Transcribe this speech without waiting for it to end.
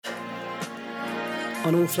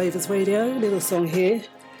on All Flavours Radio. Little song here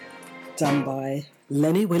done by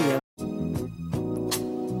Lenny Williams.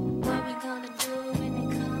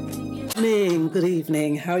 Good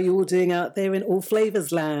evening. How are you all doing out there in All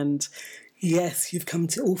Flavours land? Yes, you've come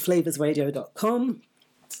to allflavorsradio.com,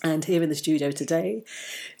 and here in the studio today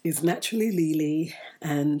is Naturally Lily,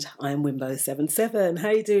 and I'm Wimbo77. How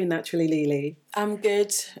are you doing, Naturally Lily? I'm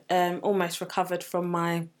good. Almost recovered from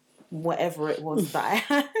my whatever it was that I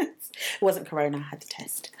had. It wasn't corona, I had the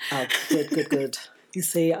test. Oh, good. You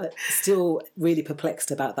see, I'm still really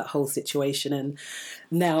perplexed about that whole situation, and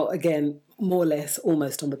now again, more or less,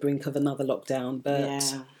 almost on the brink of another lockdown.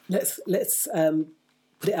 But let's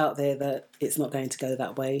put it out there that it's not going to go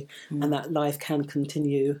that way, and that life can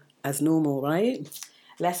continue as normal, right?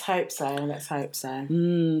 Let's hope so.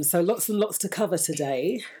 So lots and lots to cover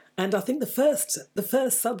today, and I think the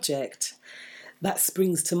first subject that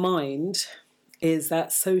springs to mind is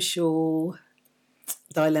that social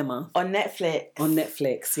dilemma on Netflix. On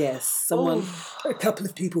Netflix, yes. A couple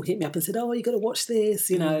of people hit me up and said, "Oh, you got to watch this,"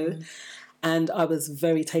 you know. And I was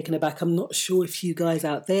very taken aback. I'm not sure if you guys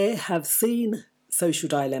out there have seen Social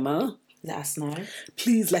Dilemma. Let us know.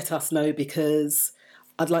 Please let us know, because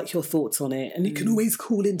I'd like your thoughts on it. And you can always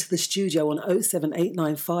call into the studio on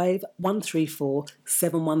 07895 134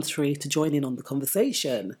 713 to join in on the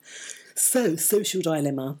conversation. So, Social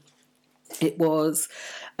Dilemma. It was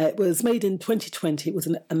made in 2020. It was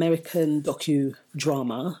an American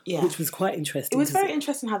docudrama, which was quite interesting. It was very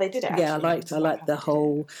interesting how they did it, actually. Yeah, I liked the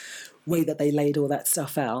whole way that they laid all that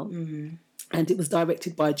stuff out. And it was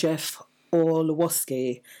directed by Jeff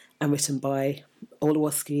Orlowski and written by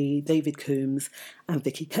Orlowski, David Coombs and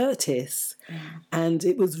Vicky Curtis. And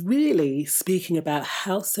it was really speaking about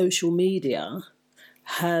how social media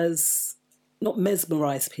has not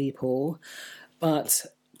mesmerised people, but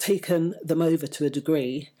taken them over to a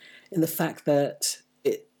degree, in the fact that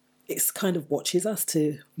it's kind of watches us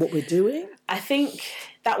to what we're doing. I think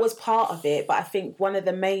that was part of it, but I think one of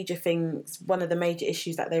the major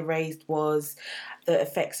issues that they raised was the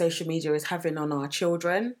effect social media is having on our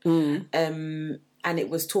children. And it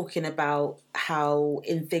was talking about how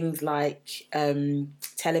in things like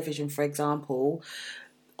television, for example,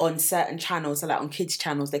 on certain channels, so like on kids'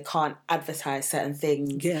 channels, they can't advertise certain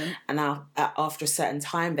things. And now, after a certain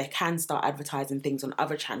time, they can start advertising things on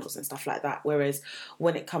other channels and stuff like that. Whereas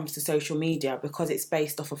when it comes to social media, because it's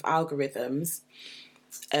based off of algorithms,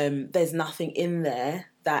 there's nothing in there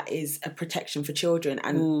that is a protection for children.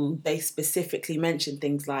 And they specifically mention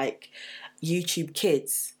things like YouTube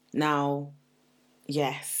Kids. Now,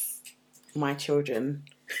 yes, my children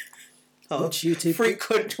watch YouTube,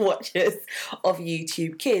 frequent watchers of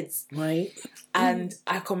YouTube Kids. Right. And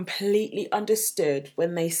I completely understood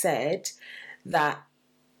when they said that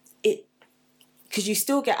because you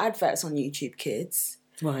still get adverts on YouTube Kids.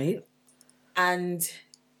 Right. And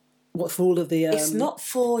what for all of the... It's not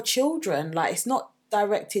for children. Like, it's not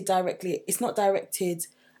directed directly. It's not directed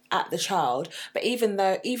at the child. But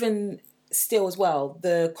even still as well,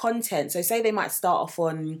 the content... So say they might start off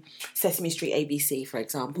on Sesame Street ABC, for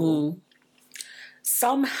example.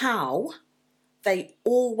 Somehow they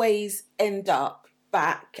always end up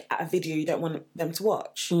back at a video you don't want them to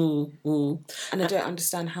watch. And I don't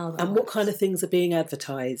understand how that And what kind of things are being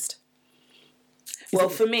advertised? Well,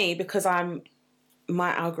 for me, because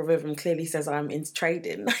my algorithm clearly says I'm into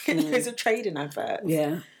trading. There's a trading advert.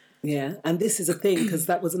 Yeah. And this is a thing, because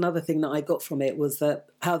that was another thing that I got from it, was that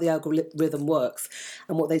how the algorithm works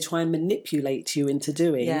and what they try and manipulate you into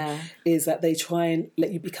doing is that they try and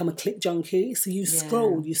let you become a click junkie. So you're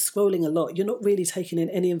scrolling a lot. You're not really taking in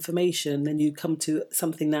any information. Then you come to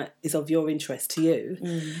something that is of your interest to you.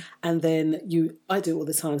 And then I do it all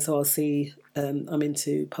the time. So I'll see, I'm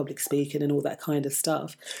into public speaking and all that kind of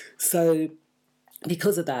stuff. So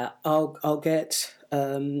because of that, I'll get...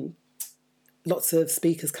 lots of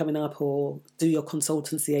speakers coming up, or do your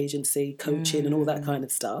consultancy agency, coaching and all that kind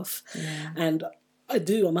of stuff. And I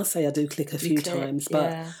must say I do click a few times,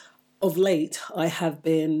 but of late I have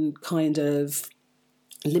been kind of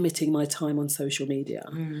limiting my time on social media.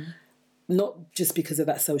 Not just because of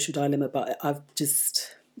that social dilemma, but I've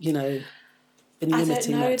just, been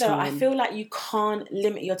limiting that time. I feel like you can't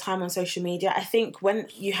limit your time on social media. I think when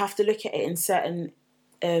you have to look at it in certain,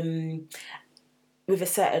 with a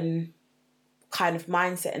certain kind of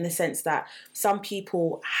mindset, in the sense that some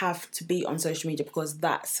people have to be on social media because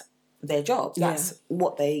that's their job. That's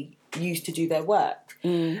what they use to do their work.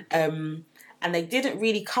 And they didn't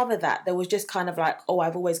really cover that. There was just kind of like, oh,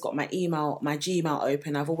 I've always got my Gmail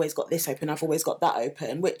open. I've always got this open. I've always got that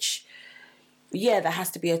open, which there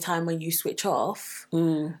has to be a time when you switch off.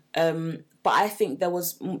 But I think there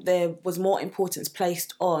was more importance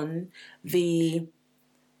placed on the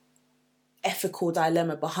ethical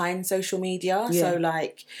dilemma behind social media. So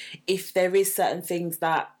like, if there is certain things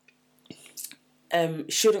that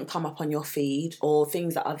shouldn't come up on your feed, or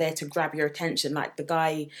things that are there to grab your attention, like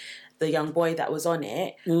the young boy that was on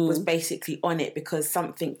it was basically on it because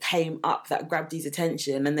something came up that grabbed his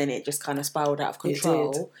attention, and then it just kind of spiraled out of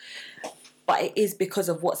control. But it is because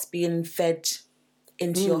of what's being fed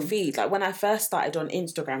into your feed. Like when I first started on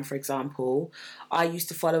Instagram, for example, I used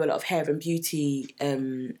to follow a lot of hair and beauty,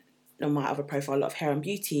 on my other profile, a lot of hair and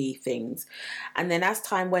beauty things. And then as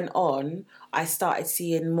time went on, I started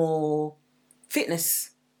seeing more fitness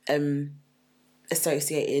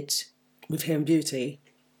associated with hair and beauty.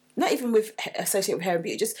 Not even with associated with hair and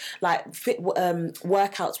beauty, just like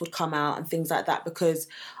workouts would come out and things like that, because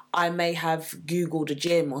I may have Googled a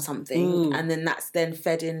gym or something, and then that's then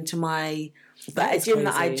fed into my a gym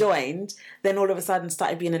that I joined. Then all of a sudden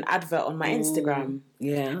started being an advert on my Instagram.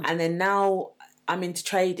 Yeah, and then now I'm into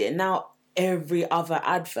trading. Now every other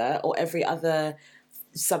advert or every other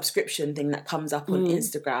subscription thing that comes up on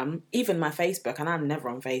Instagram, even my Facebook, and I'm never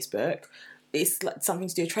on Facebook, it's like something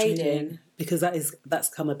to do with trading. Because that's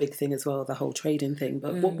come a big thing as well, the whole trading thing.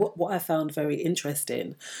 But what I found very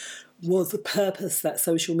interesting was the purpose that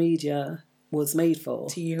social media was made for.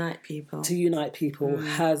 To unite people.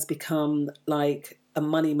 Has become like a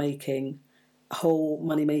money-making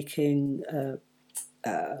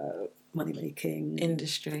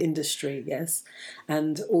industry, yes.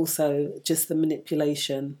 And also just the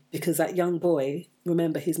manipulation, because that young boy,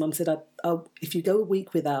 remember his mum said, if you go a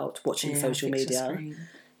week without watching social media,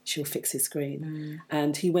 she'll fix his screen.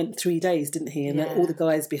 And he went 3 days, didn't he? And then all the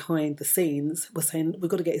guys behind the scenes were saying, we've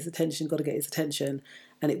got to get his attention.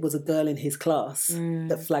 And it was a girl in his class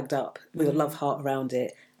that flagged up with a love heart around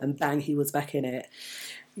it, and bang, he was back in it.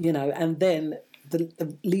 And then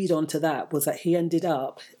the lead on to that was that he ended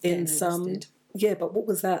up in some... Yeah, but what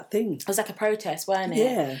was that thing? It was like a protest, wasn't it?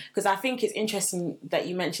 Yeah. Because I think it's interesting that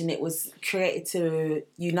you mentioned it was created to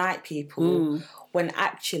unite people, when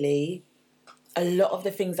actually a lot of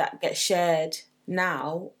the things that get shared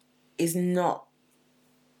now is not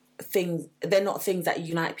things, they're not things that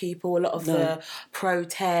unite people. A lot of the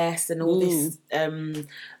protests and all this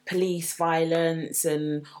police violence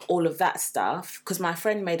and all of that stuff, because my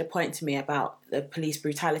friend made a point to me about the police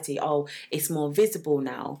brutality. Oh, it's more visible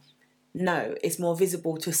now. No, it's more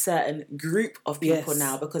visible to a certain group of people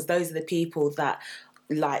now, because those are the people that,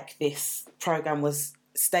 like this program was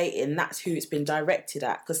stating, that's who it's been directed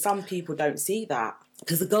at, because some people don't see that.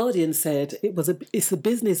 Because The Guardian said it's a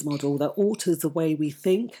business model that alters the way we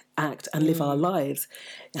think, act and live our lives.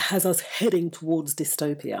 It has us heading towards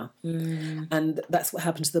dystopia. And that's what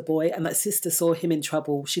happened to the boy. And that sister saw him in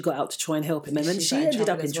trouble. She got out to try and help him. And then she ended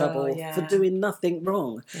up in trouble for doing nothing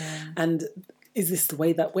wrong. Yeah. And is this the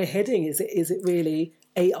way that we're heading? Is it really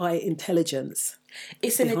AI intelligence?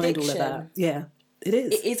 It's an addiction. All of that? Yeah. It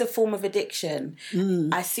is. It is a form of addiction.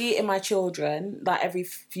 I see it in my children. Like every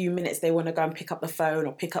few minutes they want to go and pick up the phone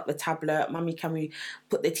or pick up the tablet. Mummy, can we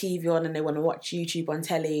put the TV on? And they want to watch YouTube on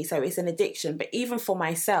telly. So it's an addiction. But even for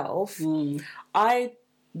myself, I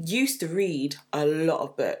used to read a lot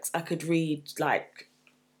of books. I could read like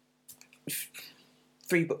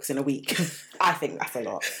 3 books in a week. I think that's a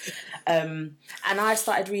lot. And I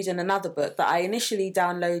started reading another book that I initially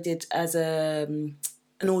downloaded as an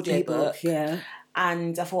audiobook. Yeah.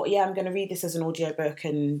 And I thought, I'm going to read this as an audiobook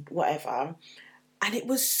and whatever. And it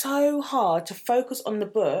was so hard to focus on the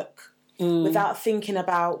book without thinking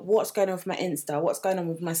about what's going on with my Insta, what's going on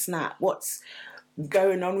with my Snap, what's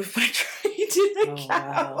going on with my trading account.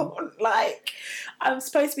 Wow. Like, I'm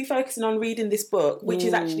supposed to be focusing on reading this book, which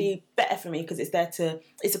is actually better for me because it's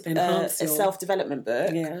a self-development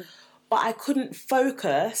book. Yeah. But I couldn't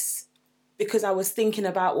focus because I was thinking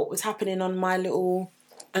about what was happening on my little...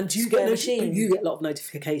 And you get a lot of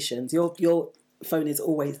notifications. Your phone is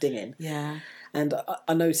always dinging. Yeah. And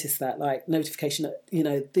I noticed that, like, notification,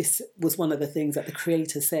 this was one of the things that the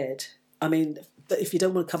creator said. I mean, that if you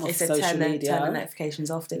don't want to come off social media... Turn the notifications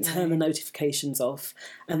off, Turn the notifications off.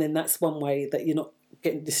 And then that's one way that you're not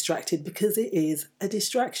getting distracted, because it is a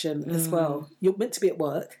distraction as well. You're meant to be at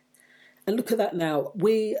work. And look at that now.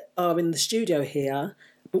 We are in the studio here,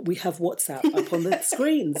 but we have WhatsApp up on the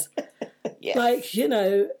screens. Yes. Like,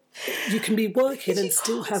 you can be working and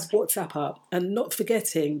still have WhatsApp up, and not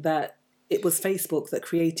forgetting that it was Facebook that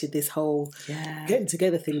created this whole getting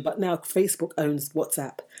together thing. But now Facebook owns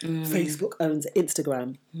WhatsApp. Facebook owns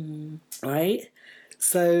Instagram. Right?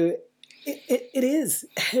 So it is.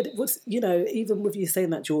 Even with you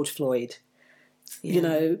saying that George Floyd, You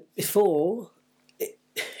know, before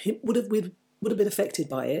it would have been affected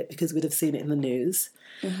by it because we'd have seen it in the news.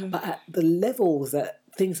 But at the levels that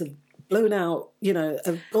things have blown out, you know,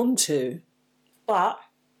 have gone to. But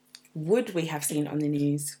would we have seen it on the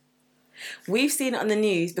news? We've seen it on the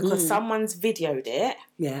news because someone's videoed it.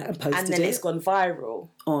 Yeah, and posted it. And then it's gone viral.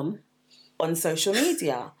 On social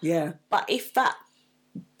media. Yeah. But if that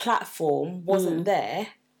platform wasn't there,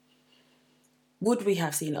 would we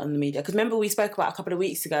have seen it on the media? Because remember we spoke about a couple of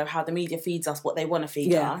weeks ago how the media feeds us what they want to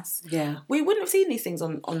feed us. Yeah. We wouldn't have seen these things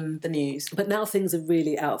on the news. But now things are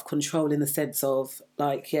really out of control in the sense of,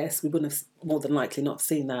 like, yes, we wouldn't have more than likely not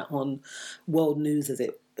seen that on world news, as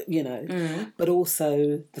it, you know. But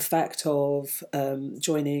also the fact of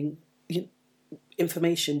joining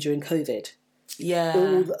information during COVID. Yeah.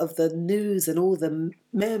 All of the news and all the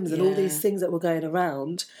memes and all these things that were going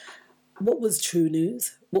around. What was true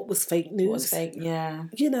news? What was fake news? What was fake, yeah.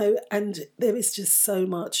 You know, and there is just so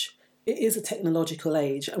much. It is a technological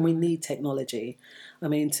age and we need technology. I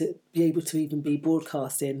mean, to be able to even be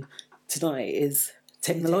broadcasting tonight is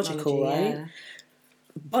technological, right? Yeah.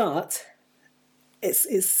 But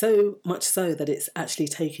it's so much so that it's actually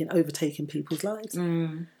overtaking people's lives.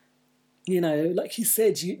 You know, like you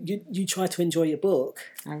said, you try to enjoy your book.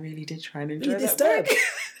 I really did try and enjoy that book.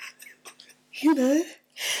 You know?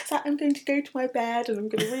 It's like I'm going to go to my bed and I'm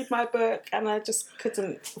going to read my book and I just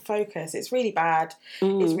couldn't focus. It's really bad.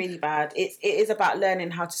 It's really bad. It is about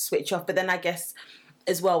learning how to switch off. But then I guess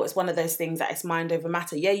as well, it's one of those things that it's mind over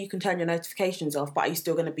matter. Yeah, you can turn your notifications off, but are you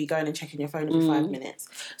still going to be going and checking your phone every 5 minutes?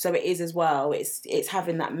 So it is as well. It's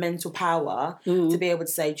having that mental power to be able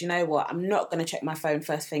to say, do you know what? I'm not going to check my phone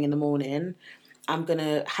first thing in the morning. I'm going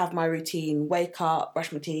to have my routine, wake up,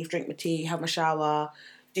 brush my teeth, drink my tea, have my shower,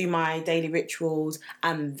 do my daily rituals,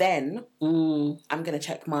 and then I'm going to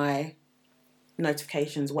check my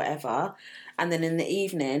notifications, whatever. And then in the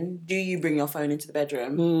evening, do you bring your phone into the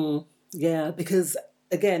bedroom? Yeah, because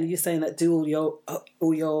again, you're saying that do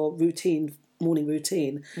all your routine, morning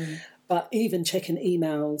routine, but even checking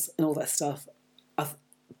emails and all that stuff.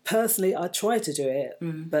 Personally, I try to do it,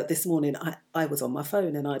 but this morning I was on my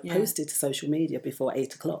phone and I posted to social media before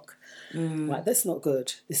 8 o'clock. Right, that's not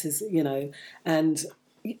good. This is, you know, and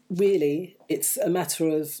really it's a matter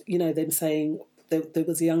of, you know, them saying there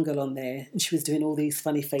was a young girl on there and she was doing all these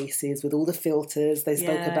funny faces with all the filters. They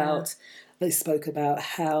spoke about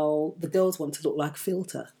how the girls want to look like a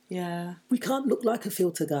filter. Yeah. We can't look like a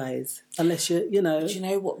filter, guys, unless you're, you know. Do you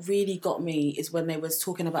know what really got me is when they was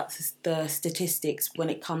talking about the statistics when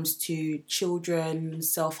it comes to children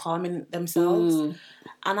self-harming themselves.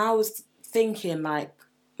 And I was thinking, like,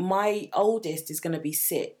 my oldest is going to be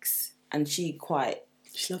 6 and she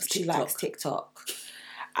likes TikTok.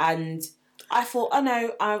 And I thought, oh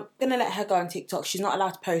no, I'm going to let her go on TikTok. She's not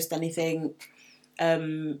allowed to post anything.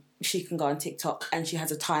 She can go on TikTok and she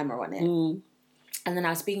has a timer on it. And then I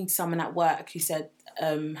was speaking to someone at work who said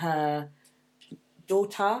her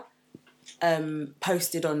daughter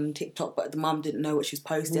posted on TikTok, but the mum didn't know what she was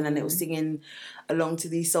posting and it was singing along to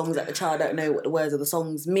these songs that the child don't know what the words of the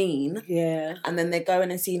songs mean. Yeah. And then they're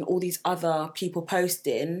going and seeing all these other people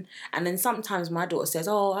posting. And then sometimes my daughter says,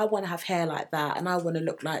 oh, I want to have hair like that and I want to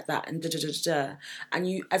look like that and da-da-da-da. And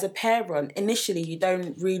you, as a parent, initially you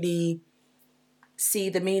don't really see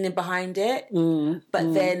the meaning behind it.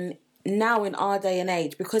 But then now in our day and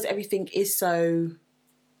age, because everything is so,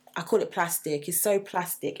 I call it plastic, it's so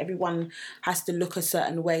plastic, everyone has to look a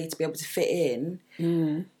certain way to be able to fit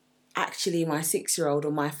in. Actually, my 6-year-old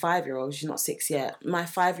or my 5-year-old, she's not 6 yet, my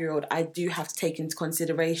 5-year-old, I do have to take into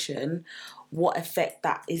consideration what effect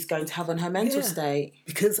that is going to have on her mental state.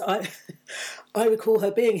 Because I recall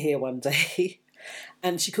her being here one day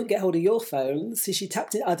and she couldn't get hold of your phone, so she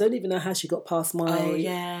tapped it. I don't even know how she got past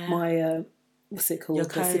my what's it called?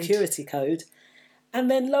 The security code. And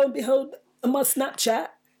then lo and behold, on my Snapchat,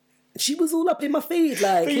 she was all up in my feed.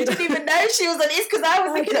 Like, but you didn't even know she was on it because I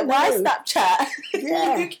was looking at my Snapchat.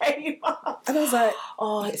 Yeah. You came up. And I was like,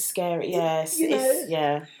 oh, it's scary. Yes.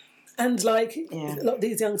 Yeah. And like a lot of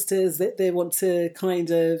these youngsters, they want to kind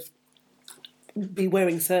of be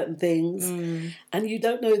wearing certain things. And you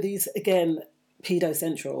don't know these, again, pedo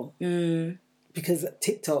central. Because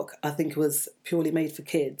TikTok, I think, was purely made for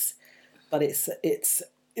kids. But it's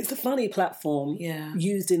a funny platform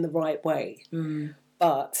used in the right way.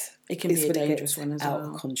 But it can be a dangerous one as well. Out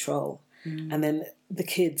of control. And then the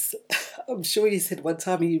kids, I'm sure you said one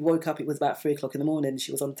time you woke up, it was about 3 o'clock in the morning and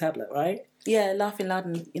she was on the tablet, right? Yeah, laughing loud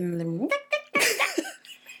in the living room.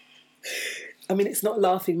 I mean, it's not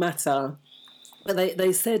laughing matter. But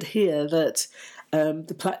they said here that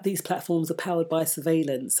these platforms are powered by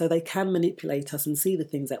surveillance, so they can manipulate us and see the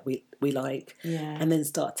things that we like, and then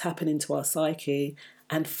start tapping into our psyche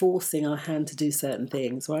and forcing our hand to do certain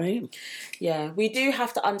things, right? Yeah, we do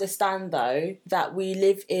have to understand, though, that we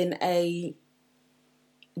live in a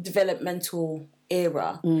developmental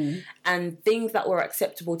era, and things that were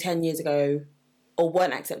acceptable 10 years ago or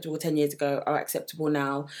weren't acceptable 10 years ago are acceptable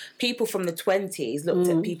now. People from the 20s looked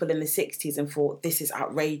at people in the 60s and thought, this is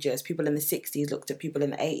outrageous. People in the 60s looked at people in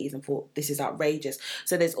the 80s and thought, this is outrageous.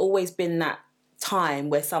 So there's always been that time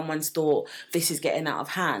where someone's thought, this is getting out of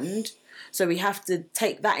hand. So we have to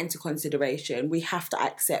take that into consideration. We have to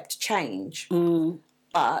accept change.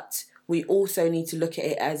 But we also need to look at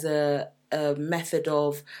it as a method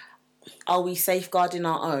of, are we safeguarding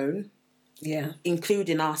our own? Yeah.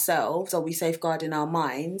 Including ourselves? Are we safeguarding our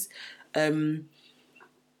minds? And,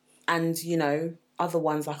 you know, other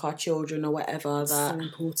ones like our children or whatever. That so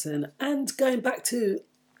important. And going back to,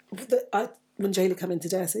 when Jayla came in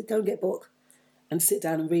today, I said, go and get a book and sit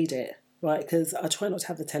down and read it, right? Because I try not to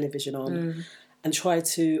have the television on and try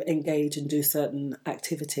to engage and do certain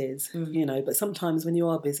activities, you know. But sometimes when you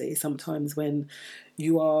are busy, sometimes when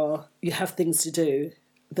you have things to do,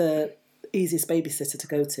 the easiest babysitter to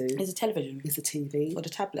go to is a television, is a TV or the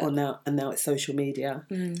tablet, now it's social media.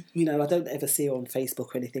 You know, I don't ever see her on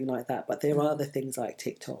Facebook or anything like that, but there are other things like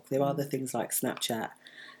TikTok, there are other things like Snapchat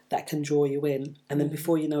that can draw you in, and then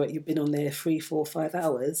before you know it, you've been on there 3, 4, 5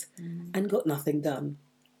 hours and got nothing done.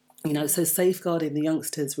 You know, so safeguarding the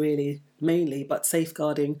youngsters really mainly, but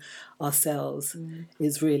safeguarding ourselves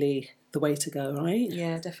is really the way to go, right?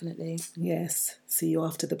 Yeah, definitely. Yes. See you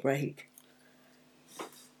after the break.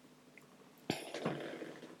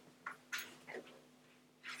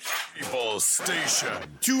 People's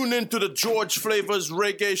Station. Tune into the George Flavors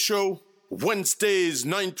Reggae Show. Wednesdays,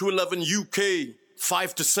 9 to 11 UK,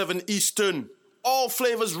 5 to 7 Eastern.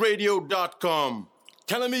 AllFlavorsRadio.com.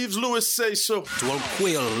 Tell him Yves Lewis say so. To all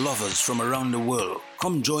quail lovers from around the world,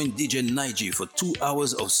 come join DJ Nige for 2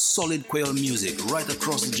 hours of solid quail music right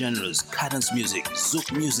across the genres. Cadence music,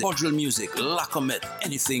 zouk music, cordial music, lacomet,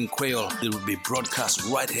 anything quail. It will be broadcast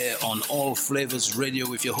right here on All Flavors Radio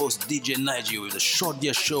with your host DJ Nige with a short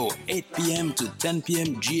year show, 8 p.m. to 10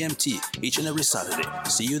 p.m. GMT, each and every Saturday.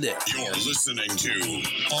 See you there. You're listening to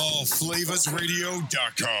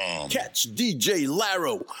AllFlavorsRadio.com. Catch DJ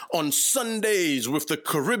Laro on Sundays with the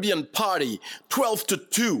Caribbean Party, 12 to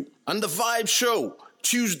 2, and the Vibe Show,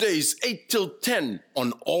 Tuesdays, 8 till 10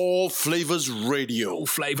 on All Flavors Radio.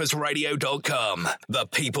 AllFlavorsRadio.com, the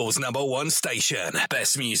people's #1 station.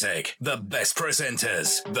 Best music, the best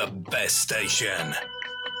presenters, the best station.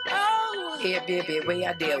 Oh, hey baby, where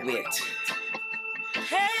you deal with?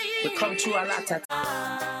 Hey, we come through a lot of.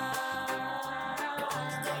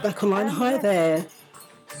 Back online, hi there.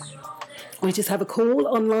 We just have a call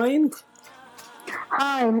online.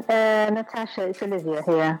 Hi, Natasha, it's Olivia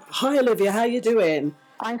here. Hi Olivia, how are you doing?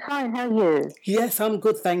 I'm fine, how are you? Yes, I'm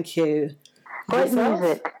good, thank you. Great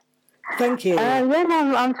music. Thank you.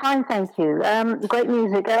 I'm fine, thank you. Great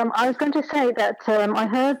music. I was going to say that I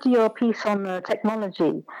heard your piece on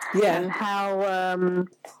technology and how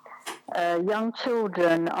young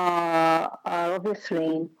children are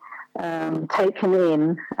obviously taken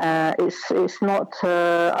in. It's not.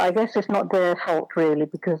 I guess it's not their fault really,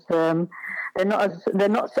 because they're not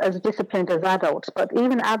as disciplined as adults. But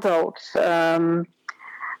even adults, some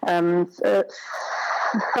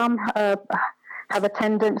have a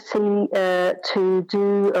tendency to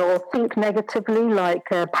do or think negatively, like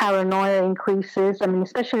paranoia increases. I mean,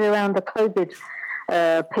 especially around the COVID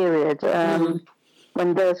period.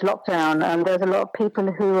 When there's lockdown, and there's a lot of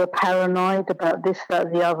people who are paranoid about this, that,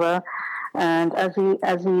 the other, and as he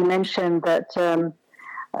mentioned that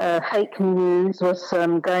fake news was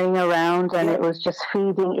going around, and it was just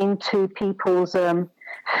feeding into people's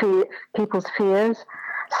fears.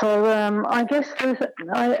 So I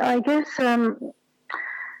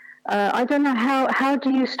don't know how do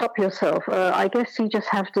you stop yourself. I guess you just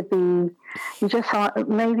have to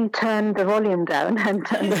maybe turn the volume down and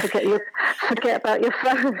forget about your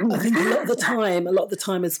phone. I think a lot of the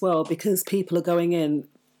time as well, because people are going in,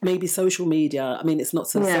 maybe social media. I mean, it's not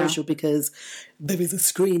so social because there is a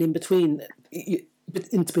screen in between you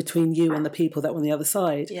and the people that are on the other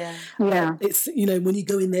side. Yeah. It's, you know, when you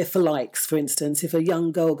go in there for likes, for instance, if a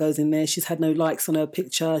young girl goes in there, she's had no likes on her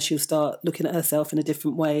picture, she'll start looking at herself in a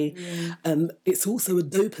different way. It's also a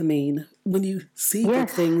dopamine. When you see good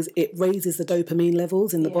things, it raises the dopamine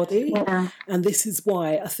levels in the body. And this is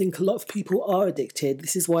why I think a lot of people are addicted.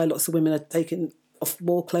 This is why lots of women are taking off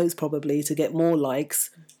more clothes probably to get more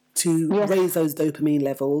likes raise those dopamine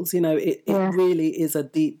levels. You know, it really is a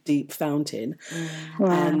deep, deep fountain.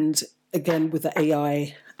 And again, with the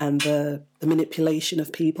AI and the manipulation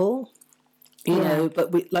of people, you know,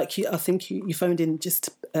 but I think you phoned in just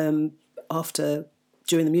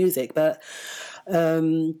during the music, but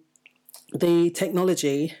the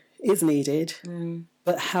technology is needed,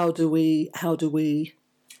 but how do we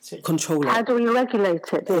control it? How do we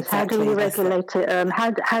regulate it? Yes. Exactly. How do we regulate it?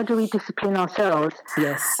 How do we discipline ourselves?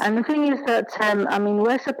 Yes. And the thing is that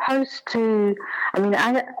we're supposed to.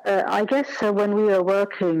 I guess when we were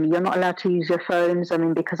working, you're not allowed to use your phones.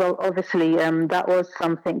 Because obviously that was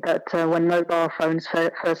something that when mobile phones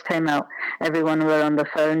first came out, everyone were on the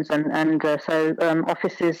phones, and so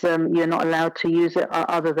offices you're not allowed to use it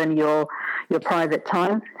other than your private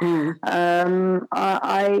time. The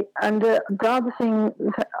other thing.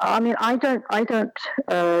 I don't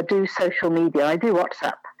do social media. I do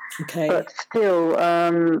WhatsApp. Okay. But still,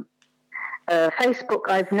 Facebook.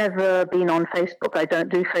 I've never been on Facebook. I don't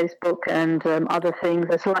do Facebook and other things.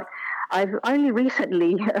 It's like I've only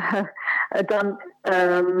recently done.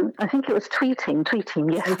 I think it was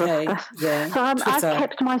tweeting. Yes. Okay. Yeah. So I've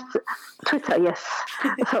kept my Twitter. Yes.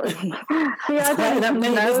 Sorry. See, it's quite an up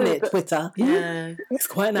name, isn't it? Twitter. Yeah. It's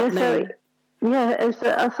quite an up name.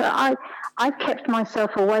 I've kept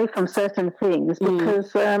myself away from certain things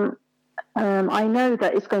because I know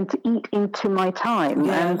that it's going to eat into my time,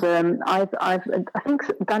 and I think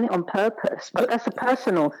done it on purpose. But that's a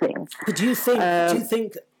personal thing. But do you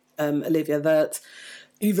think, Olivia, that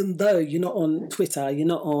even though you're not on Twitter, you're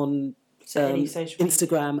not on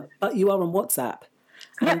Instagram, but you are on WhatsApp?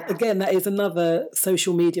 And again, that is another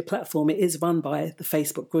social media platform. It is run by the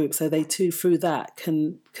Facebook group, so they too, through that,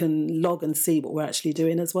 can log and see what we're actually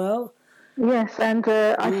doing as well. Yes, and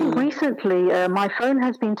I think recently my phone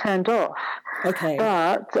has been turned off. Okay.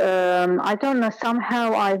 But I don't know,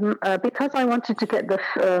 somehow because I wanted to get the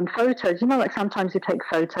photos, like sometimes you take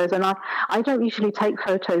photos, and I don't usually take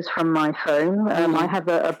photos from my phone. I have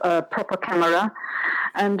a proper camera,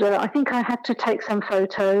 and I think I had to take some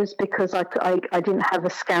photos because I didn't have a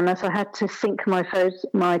scanner, so I had to sync my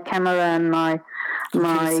camera and my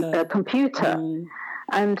computer.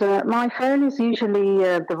 And my phone is usually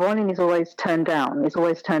the volume is always turned down. It's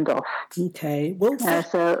always turned off. Okay. Well, and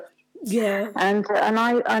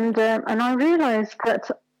I realised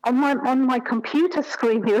that on my computer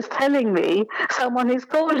screen, he was telling me someone is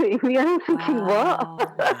calling me. I'm thinking, what?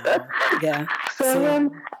 Yeah.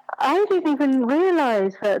 So I didn't even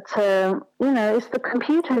realise that, it's the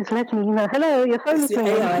computer is letting you know, hello, your phone is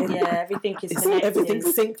ringing. Yeah, everything is connected. Everything's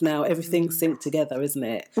synced now. Everything's synced together, isn't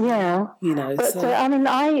it? Yeah. But,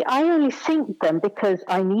 I only synced them because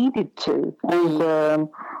I needed to. And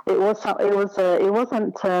it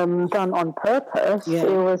wasn't done on purpose. Yeah.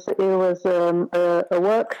 It was a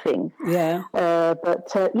work thing. Yeah.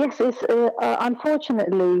 But, yes, it's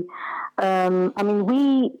unfortunately,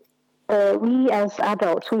 we as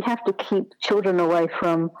adults, we have to keep children away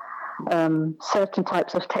from certain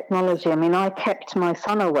types of technology. I kept my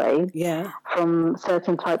son away from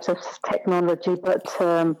certain types of technology, but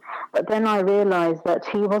then I realised that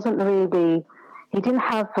he didn't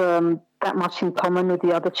have that much in common with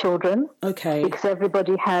the other children. Okay. Because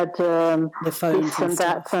everybody had the phones this and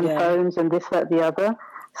that and phones and this, that, the other.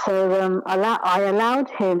 So I allowed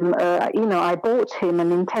him, I bought him a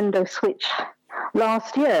Nintendo Switch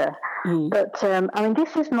last year. But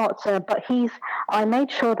this is not. But I made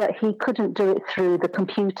sure that he couldn't do it through the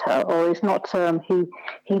computer, or it's not.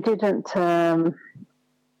 He didn't.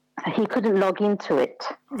 He couldn't log into it.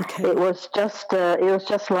 Okay. It was just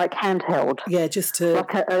like handheld. Yeah, just to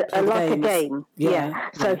like a game. Yeah.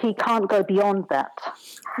 So he can't go beyond that.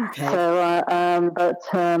 Okay. So,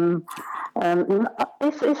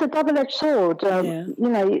 it's a double-edged sword.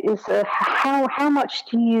 It's how much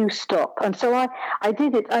do you stop? And so I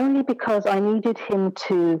did it only because I needed him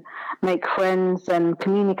to make friends and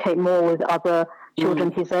communicate more with other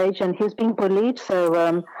children his age, and he was being bullied. So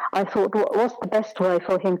I thought, what's the best way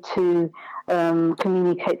for him to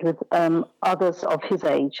communicate with others of his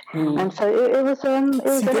age? And so it was.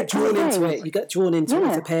 You get drawn into it. You get drawn into it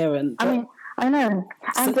as a parent. I know.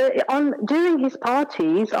 And during his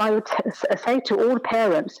parties, I would say to all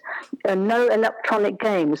parents, no electronic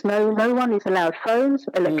games. No one is allowed phones,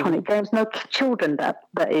 electronic games, no children, that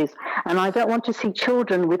is. And I don't want to see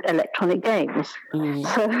children with electronic games.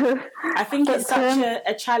 So I think it's such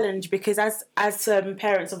a challenge because as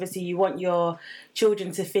parents, obviously, you want your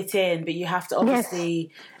children to fit in, but you have to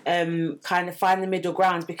obviously kind of find the middle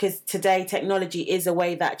ground, because today technology is a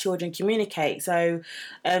way that children communicate. So,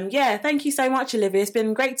 thank you so much, Olivia. It's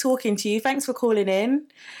been great talking to you. Thanks for calling in.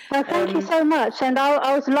 Well, thank you so much. And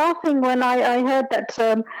I was laughing when I heard that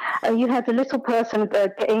you had a little person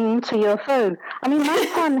getting into your phone. I mean, my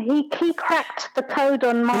son, he cracked the code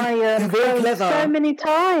on my phone so many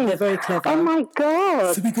times. They're very clever. Oh, my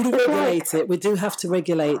God. So we've got to regulate it. We do have to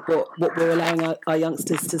regulate what we're allowing our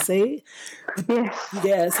youngsters to see. Yes.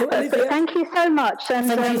 Yeah. So Olivia, thank you so much. And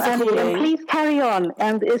please carry on.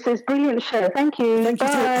 And it's a brilliant show. Thank you. Thank you.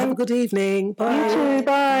 Bye. Have a good evening. Bye. You too.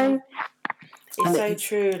 Bye. It's so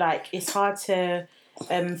true. Like, it's hard to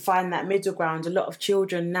find that middle ground. A lot of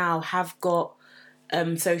children now have got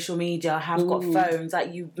social media, have got phones.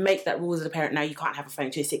 Like, you make that rule as a parent now, you can't have a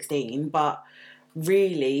phone till 16, but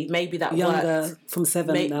really, maybe that younger, worked. from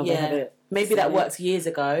 7 now they have it. Maybe that worked years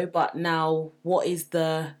ago, but now what is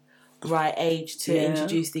the right age to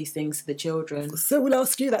introduce these things to the children? So we'll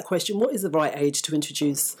ask you that question. What is the right age to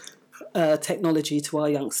introduce technology to our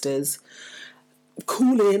youngsters?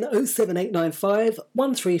 Call in 07895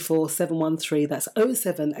 134 713. That's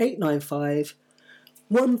 07895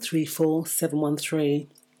 134 713.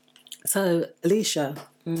 So, Alicia,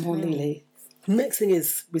 or Neely, next thing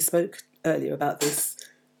is, we spoke earlier about this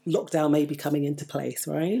lockdown may be coming into place,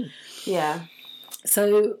 right? Yeah.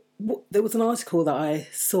 So there was an article that I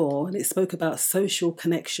saw, and it spoke about social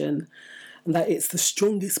connection, and that it's the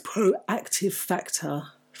strongest proactive factor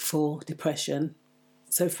for depression.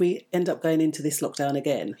 So if we end up going into this lockdown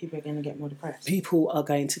again, people are going to get more depressed. People are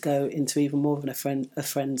going to go into even more of a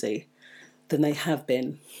frenzy than they have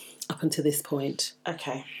been up until this point.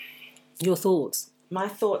 Okay. Your thoughts? My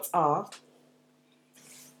thoughts are,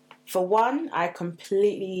 for one, I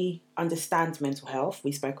completely understand mental health.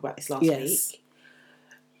 We spoke about this last week.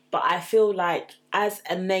 But I feel like as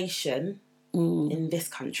a nation in this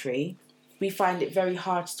country, we find it very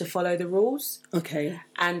hard to follow the rules. Okay.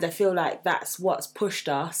 And I feel like that's what's pushed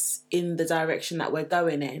us in the direction that we're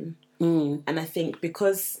going in. And I think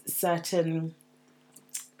because certain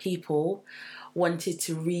people wanted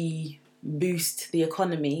to boost the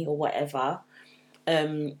economy or whatever,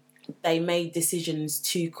 they made decisions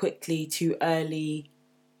too quickly, too early,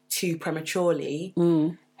 too prematurely,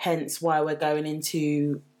 hence why we're going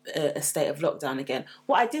into a state of lockdown again.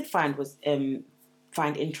 What I did find was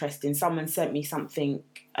find interesting, someone sent me something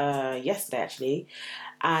yesterday actually,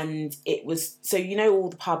 and it was, so you know all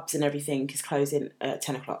the pubs and everything is closing at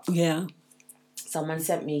 10 o'clock. Yeah. Someone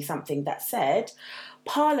sent me something that said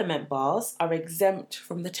Parliament bars are exempt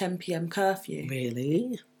from the 10 p.m. curfew.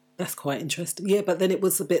 Really? That's quite interesting. Yeah, but then it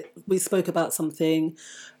was a bit, we spoke about something,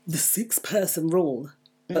 the 6-person rule,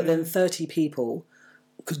 but then 30 people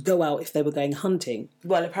could go out if they were going hunting.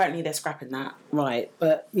 Well, apparently they're scrapping that. Right,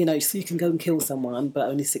 but, so you can go and kill someone, but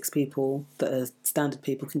only 6 people that are standard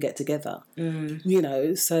people can get together.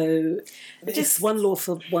 So it's one law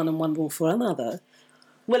for one and one law for another.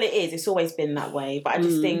 Well, it is. It's always been that way. But I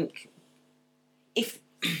just think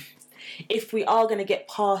if we are going to get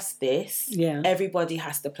past this, everybody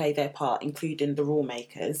has to play their part, including the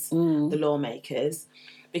lawmakers, the lawmakers,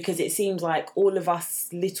 because it seems like all of us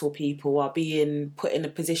little people are being put in a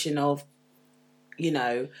position of,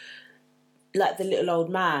 like the little old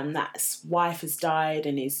man that's wife has died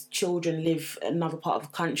and his children live in another part of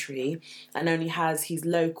the country and only has his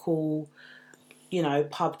local,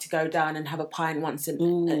 pub to go down and have a pint once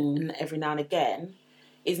and every now and again,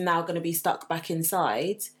 is now going to be stuck back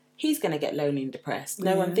inside. He's going to get lonely and depressed.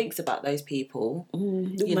 No one thinks about those people.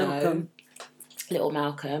 Little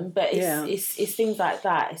Malcolm. But it's things like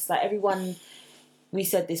that. It's like everyone, we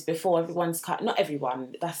said this before, everyone's not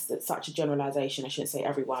everyone, that's such a generalisation, I shouldn't say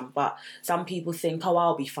everyone, but some people think,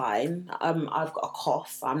 I'll be fine. I've got a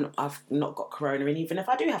cough. I've not got corona, and even if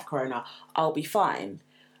I do have corona, I'll be fine.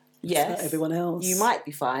 Yes. Not everyone else. You might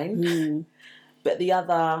be fine. But the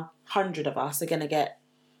other 100 of us are going to get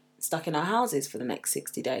stuck in our houses for the next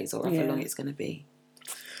 60 days or however long it's going to be.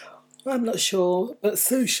 I'm not sure, but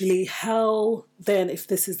socially, how then, if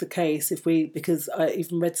this is the case, because I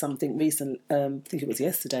even read something recent, I think it was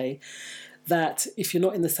yesterday, that if you're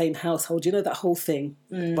not in the same household, that whole thing,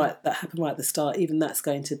 right, that happened right at the start, even that's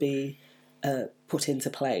going to be put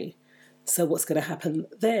into play. So what's going to happen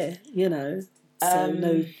there, So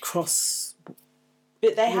no cross.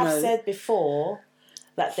 But they have said before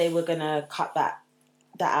that they were going to cut that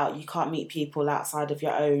out. You can't meet people outside of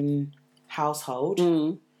your own household.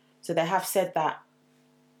 So they have said that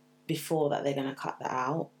before, that they're going to cut that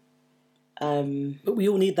out. But we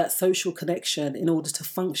all need that social connection in order to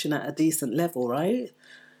function at a decent level, right?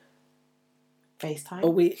 FaceTime.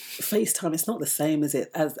 Or FaceTime, it's not the same, is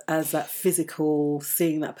it, as that physical,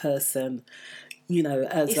 seeing that person, you know,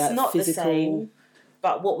 as it's that not physical... the same,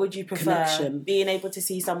 but what would you prefer? Connection. Being able to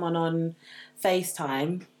see someone on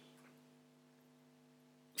FaceTime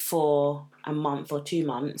for a month or 2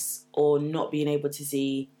 months, or not being able to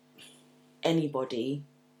see anybody?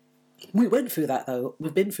 We went through that, though.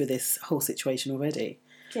 We've been through this whole situation already.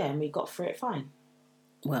 Yeah, and we got through it fine.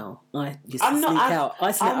 Well, I used to sneak out.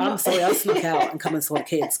 I snuck out and come and saw the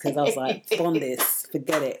kids because I was like, "Bond this,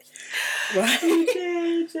 forget it."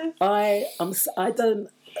 Right? I don't.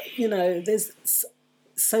 You know, there's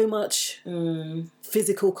so much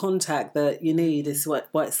physical contact that you need. Is what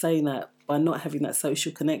it's saying, that by not having that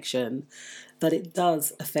social connection, that it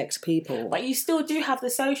does affect people. But you still do have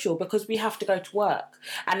the social, because we have to go to work.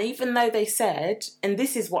 And even though they said, and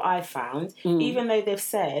this is what I found, even though they've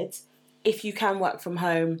said, if you can work from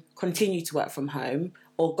home, continue to work from home,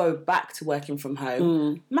 or go back to working from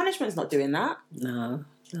home, management's not doing that. No.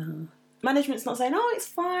 Management's not saying, oh, it's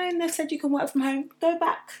fine, they've said you can work from home, go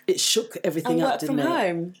back. It shook everything up, didn't it? And work from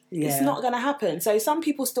home. Yeah. It's not going to happen. So some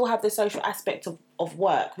people still have the social aspect of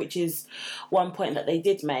work, which is one point that they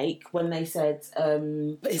did make when they said...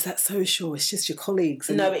 but is that social? It's just your colleagues.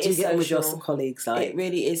 And no, it is social. Do you get on with your colleagues? Like, it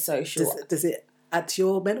really is social. Does it add to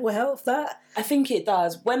your mental health, that? I think it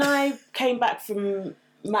does. When I came back from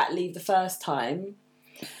mat leave the first time,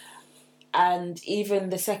 and even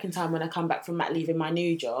the second time when I come back from mat leave in my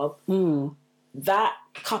new job, that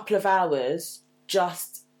couple of hours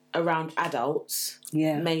just around adults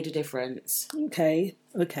made a difference. Okay.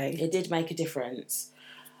 It did make a difference.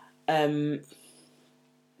 Regardless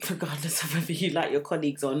of whether you like your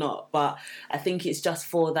colleagues or not. But I think it's just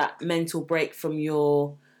for that mental break from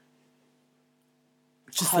your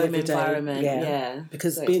home environment. Yeah.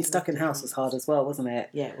 Because being stuck in house was hard as well, wasn't it?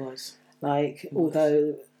 Yeah, it was. Like,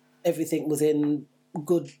 although everything was in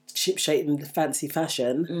good ship-shape and fancy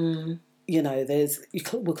fashion, you know,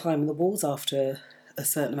 we're climbing the walls after a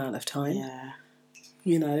certain amount of time. Yeah.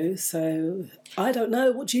 You know, so I don't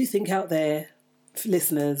know. What do you think out there,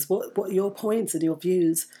 listeners? What are your points and your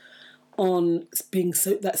views on being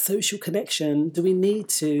that social connection? Do we need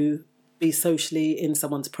to be socially in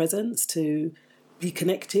someone's presence to be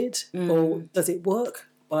connected, or does it work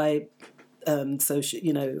by social?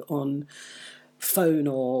 You know, on phone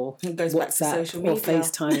or WhatsApp or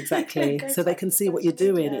FaceTime, exactly, so they can see what you're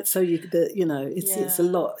doing. It's so it's a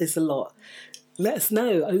lot. It's a lot. Let us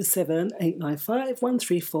know, 07895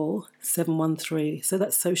 134 713. So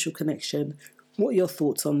that's social connection. What are your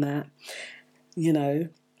thoughts on that? You know,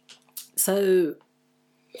 so...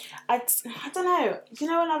 I don't know. Do you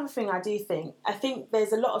know another thing I do think? I think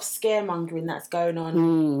there's a lot of scaremongering that's going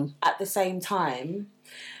on at the same time.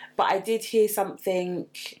 But I did hear something...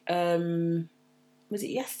 was it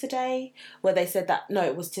yesterday? Where they said that... No,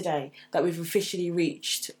 it was today. That we've officially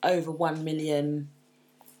reached over 1 million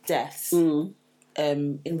deaths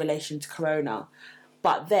in relation to corona.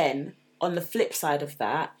 But then, on the flip side of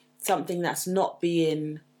that, something that's not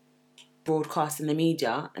being broadcast in the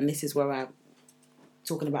media, and this is where I'm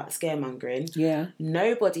talking about the scaremongering,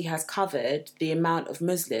 nobody has covered the amount of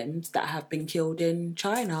Muslims that have been killed in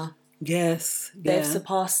China. Yes. They've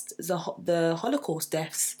surpassed the Holocaust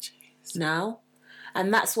deaths now.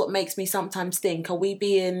 And that's what makes me sometimes think, are we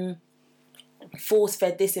being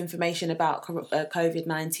force-fed this information about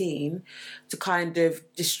COVID-19 to kind of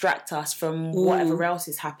distract us from whatever else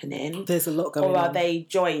is happening? There's a lot going on. Or are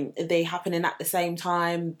they happening at the same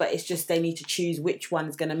time, but it's just they need to choose which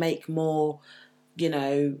one's going to make more, you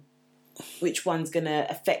know, which one's going to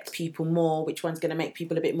affect people more, which one's going to make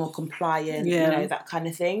people a bit more compliant, you know, that kind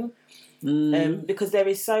of thing. Because there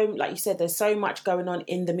is like you said, there's so much going on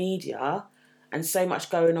in the media and so much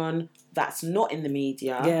going on that's not in the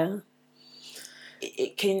media. Yeah.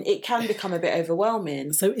 It can become a bit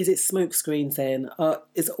overwhelming. So is it smoke screens then?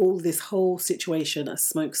 Is all this whole situation a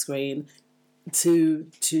smoke screen to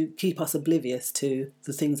keep us oblivious to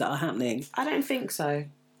the things that are happening? I don't think so.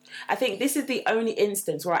 I think this is the only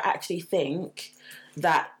instance where I actually think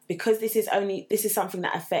that because this is something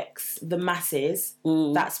that affects the masses,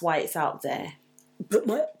 that's why it's out there.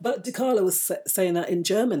 But DiCarlo was saying that in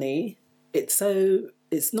Germany, it's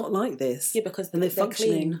not like this. Yeah, because they're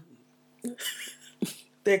functioning. Clean.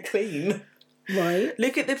 They're clean. Right.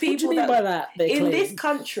 Look at the people. What do you mean by that? They're in clean? This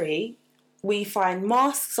country, we find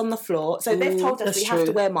masks on the floor. So they've told us we have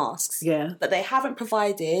to wear masks. Yeah. But they haven't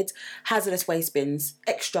provided hazardous waste bins,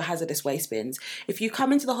 extra hazardous waste bins. If you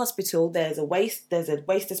come into the hospital, there's a waste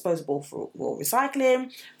disposable for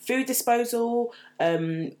recycling, food disposal,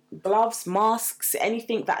 gloves, masks,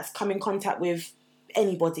 anything that's come in contact with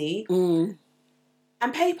anybody, and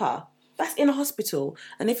paper. That's in a hospital.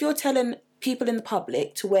 And if you're telling people in the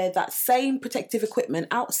public to wear that same protective equipment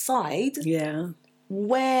outside,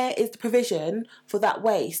 where is the provision for that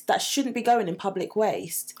waste? That shouldn't be going in public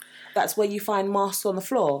waste. That's where you find masks on the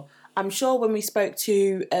floor. I'm sure when we spoke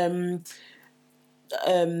to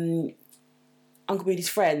Uncle Booty's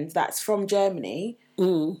friend that's from Germany,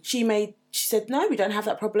 she said, no, we don't have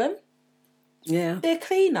that problem. Yeah. They're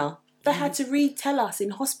cleaner. They had to tell us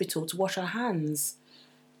in hospital to wash our hands.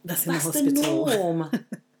 That's in the hospital. The norm.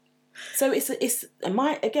 So it's the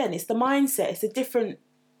mindset. It's a different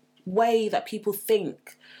way that people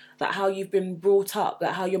think, that how you've been brought up,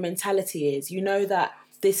 that how your mentality is. You know that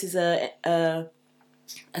this is a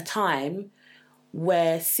time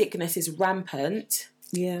where sickness is rampant.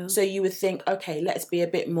 Yeah. So you would think, okay, let's be a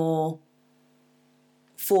bit more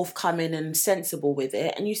forthcoming and sensible with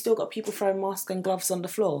it, and you still got people throwing masks and gloves on the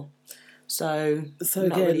floor. So I'm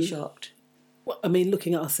not really shocked. I mean,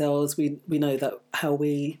 looking at ourselves, we know that how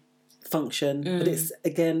we function, but it's,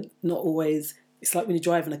 again, not always. It's like when you're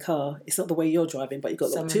driving a car, it's not the way you're driving, but you've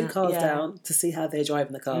got to look two cars down to see how they're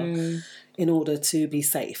driving the car in order to be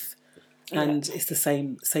safe. And it's the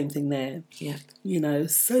same thing there. Yeah. You know,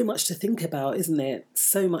 so much to think about, isn't it?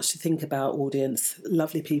 So much to think about, audience.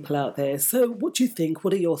 Lovely people out there. So what do you think?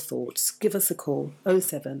 What are your thoughts? Give us a call.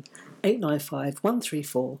 07 895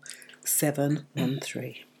 134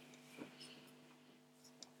 713.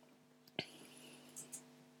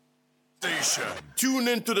 Tune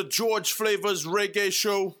into the George Flavors Reggae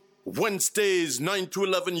Show. Wednesdays, 9 to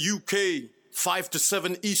 11 UK, 5 to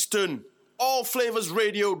 7 Eastern.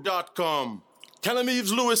 AllFlavorsRadio.com. Tell him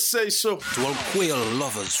Eves Lewis say so. To all quail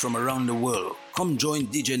lovers from around the world, come join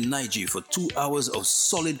DJ Nige for 2 hours of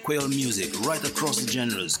solid quail music right across the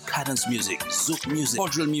genres: cadence music, zouk music,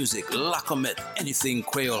 cordial music, lacomet, anything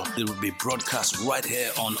quail. It will be broadcast right here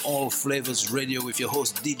on All Flavors Radio with your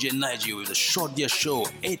host DJ Nige with a short year show,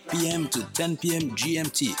 8 p.m. to 10 p.m.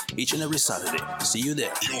 GMT each and every Saturday. See you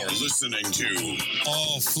there. You're listening to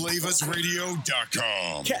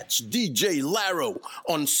AllFlavorsRadio.com. Catch DJ Laro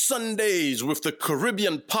on Sundays with the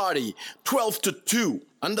Caribbean Party, 12 to 2,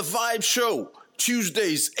 and the Vibe Show,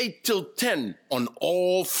 Tuesdays 8 till 10 on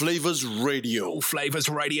All Flavors Radio.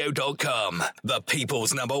 AllFlavorsRadio.com, the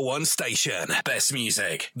people's #1 station. Best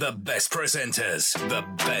music, the best presenters, the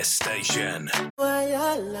best station. Why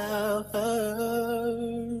I love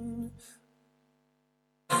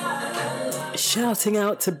her. Shouting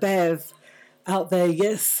out to Bev out there.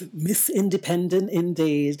 Yes, Miss Independent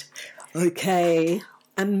indeed. Okay.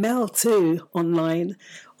 And Mel too, online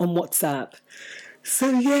on WhatsApp. So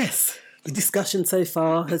yes, the discussion so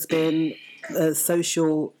far has been a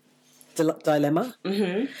social dilemma.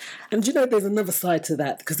 Mm-hmm. And you know, there's another side to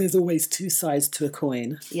that, because there's always two sides to a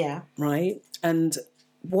coin. Yeah. Right? And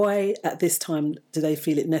why at this time do they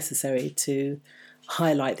feel it necessary to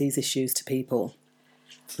highlight these issues to people?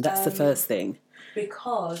 That's the first thing.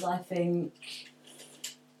 Because I think...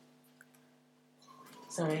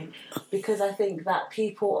 because I think that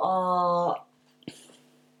people are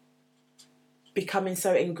becoming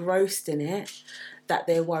so engrossed in it that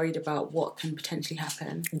they're worried about what can potentially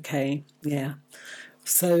happen. Okay, yeah.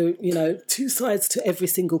 So, you know, two sides to every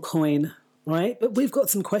single coin, right? But we've got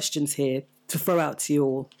some questions here to throw out to you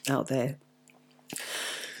all out there.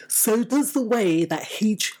 So does the way that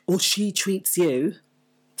he or she treats you,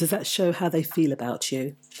 does that show how they feel about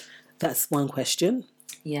you? That's one question.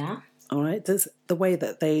 Yeah. All right. Does the way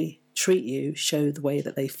that they treat you show the way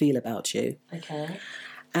that they feel about you? Okay.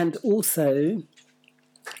 And also,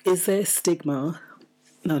 is there stigma?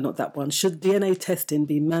 No, not that one. Should DNA testing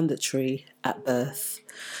be mandatory at birth?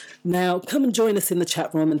 Now, come and join us in the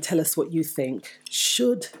chat room and tell us what you think.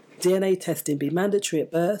 Should DNA testing be mandatory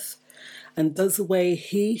at birth? And does the way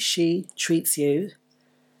he, she treats you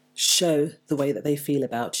show the way that they feel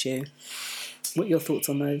about you? What are your thoughts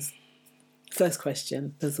on those? First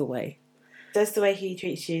question, does the way he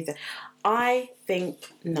treats you? I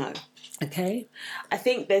think no. Okay. I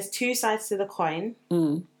think there's two sides to the coin.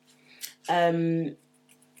 And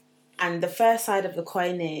the first side of the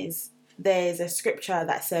coin is there's a scripture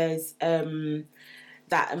that says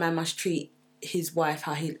that a man must treat his wife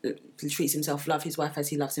how he treats himself, love his wife as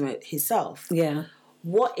he loves himself. Yeah.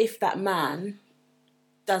 What if that man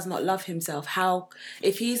does not love himself? How,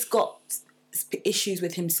 if he's got issues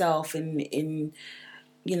with himself in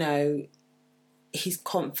you know, his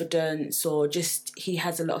confidence, or just he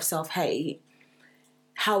has a lot of self-hate,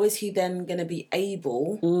 how is he then going to be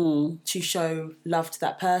able to show love to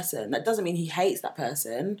that person? That doesn't mean he hates that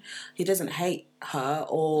person. He doesn't hate her,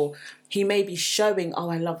 or he may be showing, oh,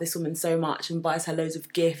 I love this woman so much, and buys her loads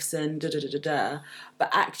of gifts and da-da-da-da-da, but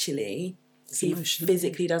actually he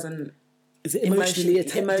physically doesn't Is it emotionally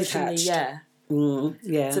detached? Yeah.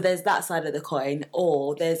 Yeah. So there's that side of the coin,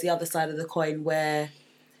 or there's the other side of the coin where...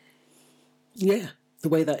 Yeah. The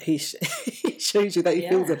way that he shows you that he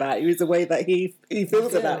feels about you is the way that he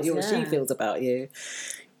feels about you or she feels about you.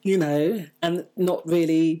 You know, and not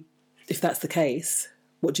really, if that's the case,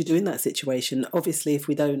 what do you do in that situation? Obviously, if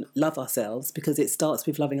we don't love ourselves, because it starts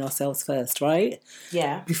with loving ourselves first, right?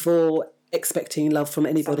 Yeah. Before expecting love from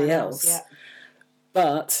anybody else. Yeah.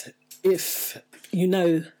 But if you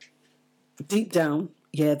know deep down,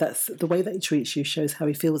 yeah, that's the way that he treats you shows how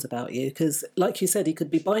he feels about you. Because, like you said, he could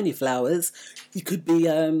be buying you flowers, he could be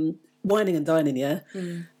whining and dining you,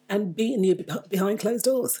 and beating you behind closed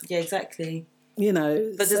doors. Yeah, exactly. You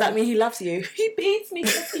know, but does that mean he loves you? He beats me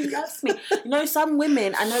because he loves me. You know, some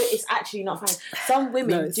women, I know it's actually not funny. Some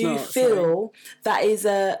women feel that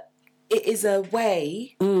it is a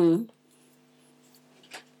way.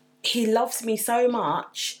 He loves me so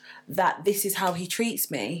much that this is how he treats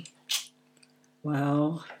me.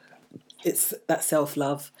 Wow, it's that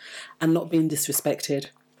self-love and not being disrespected.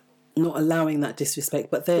 Not allowing that disrespect,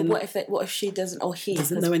 but then what if she doesn't, or he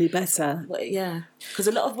doesn't know any better? Yeah, because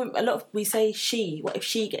a lot of we say she. What if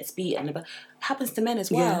she gets beaten? But it happens to men as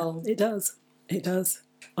well. Yeah, it does. It does.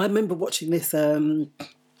 I remember watching this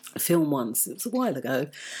film once. It was a while ago,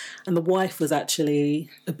 and the wife was actually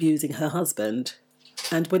abusing her husband.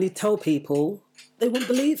 And when he told people, they wouldn't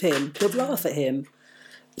believe him. They'd laugh at him.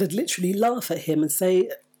 They'd literally laugh at him and say,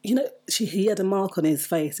 you know, he had a mark on his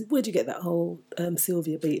face. Where'd you get that whole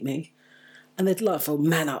Sylvia beat me? And they'd laugh, oh,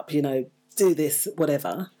 man up, you know, do this,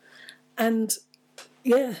 whatever. And,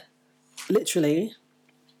 yeah, literally,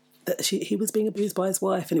 he was being abused by his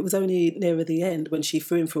wife, and it was only nearer the end when she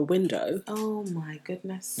threw him through a window. Oh, my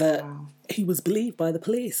goodness. That he was believed by the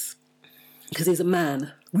police. Because he's a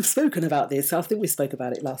man. We've spoken about this. I think we spoke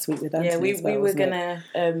about it last week with Anthony. Yeah, we were going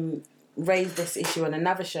to raise this issue on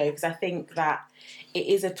another show, because I think that it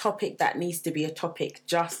is a topic that needs to be a topic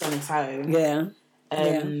just on its own. Yeah.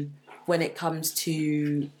 When it comes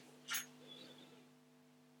to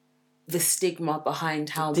the stigma behind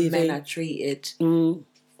how men are treated in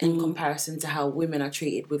comparison to how women are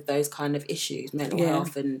treated with those kind of issues, mental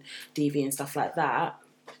health and DV and stuff like that.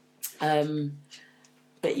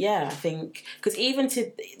 But yeah, I think, because even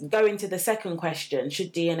to go into the second question,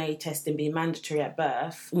 should DNA testing be mandatory at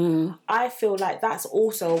birth? I feel like that's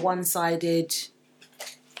also a one-sided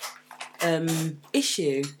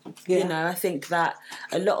issue. Yeah. You know, I think that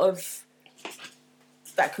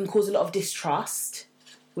that can cause a lot of distrust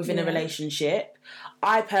within a relationship.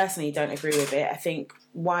 I personally don't agree with it. I think,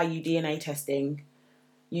 why are you DNA testing?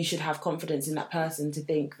 You should have confidence in that person to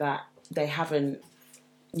think that they haven't,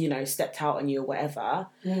 you know, stepped out on you or whatever.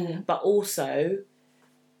 But also,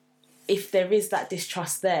 if there is that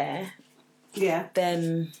distrust there,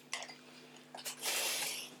 then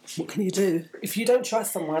what can you do? If you don't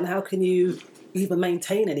trust someone, how can you even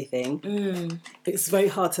maintain anything? It's very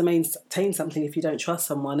hard to maintain something if you don't trust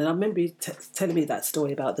someone. And I remember you telling me that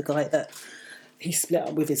story about the guy that he split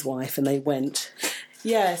up with his wife and they went.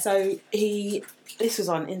 Yeah, so this was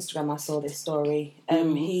on Instagram, I saw this story.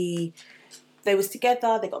 They was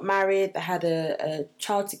together, they got married, they had a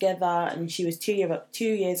child together, and she was 2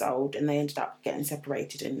 years old, and they ended up getting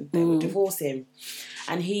separated and they would divorce him.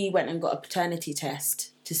 And he went and got a paternity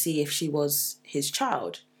test to see if she was his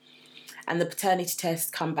child. And the paternity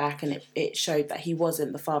test come back and it showed that he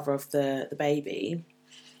wasn't the father of the baby.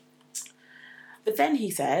 But then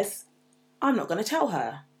he says, I'm not going to tell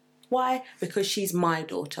her. Why? Because she's my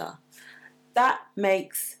daughter. That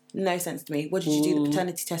makes no sense to me. What did you do the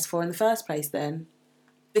paternity test for in the first place then?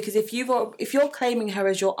 Because if you're claiming her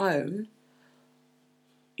as your own,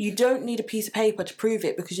 you don't need a piece of paper to prove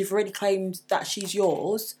it because you've already claimed that she's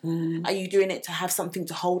yours. Are you doing it to have something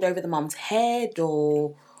to hold over the mum's head,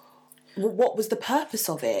 or what was the purpose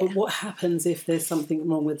of it? But what happens if there's something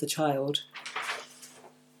wrong with the child?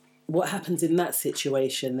 What happens in that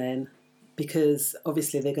situation then? Because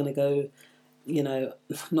obviously they're going to go, you know,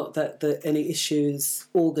 not that any issues,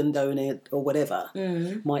 organ donate or whatever,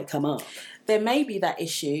 might come up. There may be that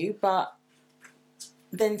issue, but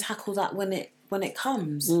then tackle that when it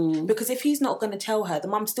comes. Because if he's not going to tell her, the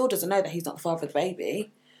mum still doesn't know that he's not the father of the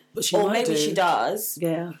baby. But she or might maybe do. She does.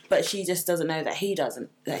 Yeah. But she just doesn't know that he doesn't.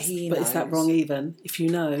 That he knows. But is that wrong even? If you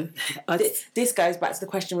know. This goes back to the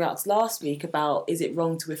question we asked last week about, is it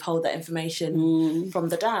wrong to withhold that information from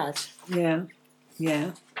the dad? Yeah.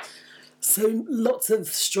 Yeah. So lots of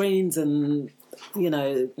strains and, you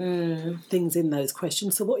know, things in those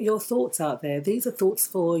questions. So what are your thoughts out there? These are thoughts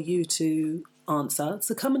for you to answer.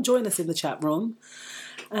 So come and join us in the chat room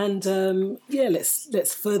And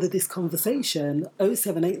let's further this conversation.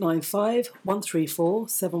 07895 134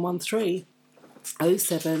 713.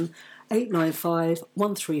 07895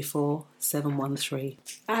 134 713.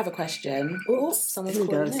 I have a question. Oops, someone's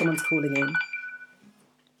calling in.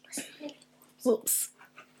 Oops.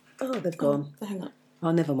 Oh, they've gone. Hang on.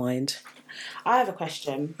 Oh, never mind. I have a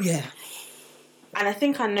question. Yeah. And I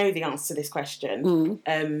think I know the answer to this question.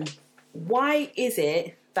 Why is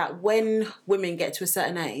it that when women get to a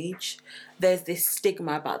certain age, there's this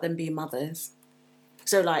stigma about them being mothers?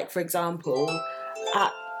 So, like, for example,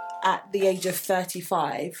 at the age of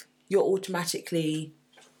 35, you're automatically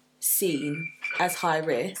seen as high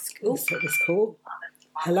risk. Let's take this call.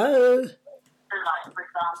 Hello?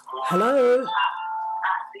 Hello?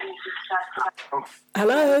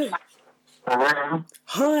 Hello? Hello?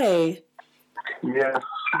 Hi. Yes.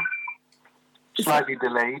 Slightly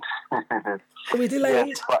delayed. Are we delayed?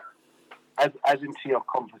 Yes, but as into your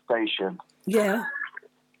conversation. Yeah.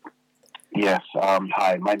 Yes.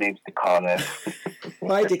 Hi, my name's DeCarlo.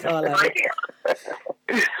 Hi, DeCarlo.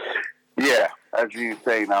 Yeah, as you were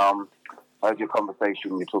saying, as your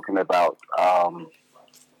conversation, you're talking about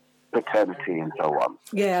paternity and so on.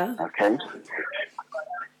 Yeah. Okay?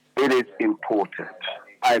 It is important.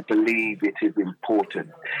 I believe it is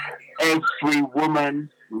important. Every woman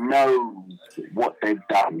knows what they've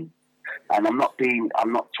done. And I'm not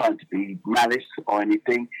trying to be malice or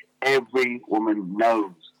anything. Every woman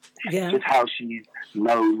knows. Yeah. Just how she's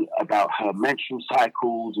known about her menstrual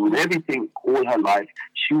cycles and everything all her life,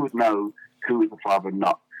 she would know who is the father and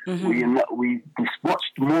not. Mm-hmm. We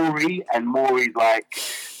watched Maury, and Maury's like,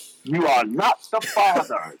 you are not the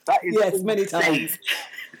father. That is yes, many times.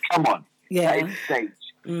 Come on. Yeah. That is stage.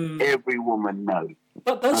 Every woman knows.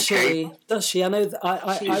 But does she? Does she? I know that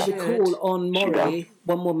I recall on Maury,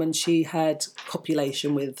 one woman, she had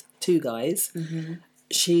copulation with 2 guys. Mm-hmm.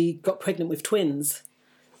 She got pregnant with twins.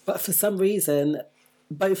 But for some reason,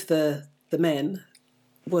 both the men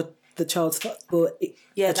were the child of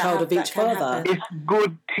each father. It's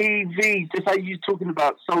good TV. Just like you're talking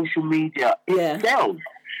about social media. It sells.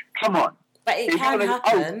 Come on. But it can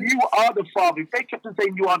happen. You are the father. If they kept on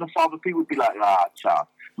saying you are the father, people would be like, child,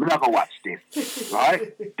 we're not going to watch this.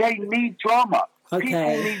 Right? They need drama. Okay.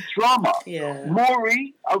 People need drama. Yeah.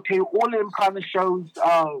 Maury, okay, all of them kind of shows,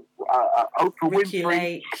 Oprah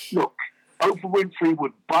Winfrey. Look, Oprah Winfrey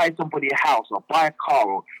would buy somebody a house or buy a car.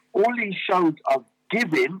 Or all these shows are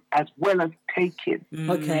giving as well as taking.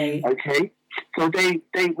 Okay. Okay? So they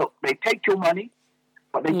take your money,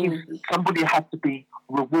 but they give, somebody has to be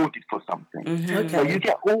rewarded for something. Mm-hmm. Okay. So you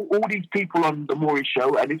get all these people on the Maury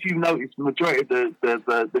show, and if you notice, the majority of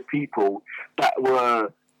the people that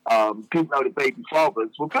were didn't know the baby fathers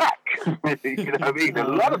were black. You know what I mean? A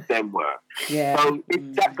lot of them were. Yeah. So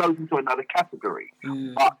that goes into another category.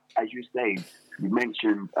 But as you say, you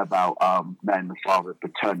mentioned about man and father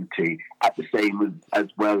paternity at the same as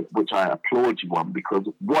well, which I applaud you on, because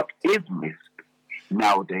what is missed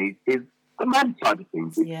nowadays is the man side of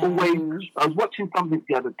things. It's always, I was watching something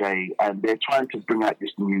the other day, and they're trying to bring out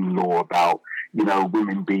this new law about,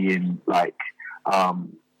 women being like,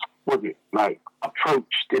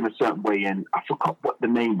 approached in a certain way, and I forgot what the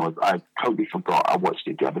name was. I totally forgot. I watched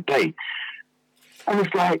it the other day. And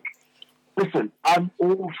it's like, listen, I'm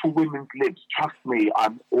all for women's lips. Trust me,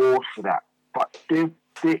 I'm all for that. But there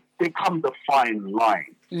comes a fine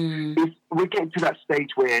line. We're getting to that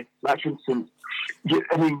stage where, like, for instance, you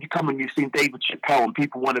come and you've seen David Chappelle and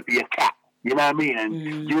people want to be a cat. You know what I mean?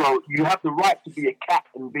 And you have the right to be a cat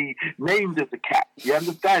and be named as a cat. You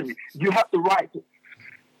understand? You have the right to...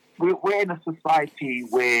 We're in a society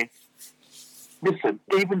where, listen,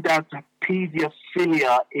 even down to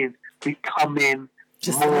pedophilia is becoming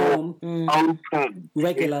more open.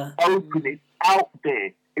 Regular. It's open. It's out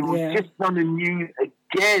there. It was just on the news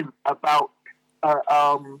again about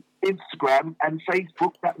Instagram and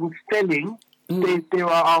Facebook that was selling. There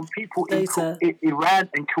are people in Iran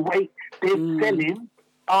and Kuwait. They're selling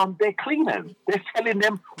their cleaners. They're selling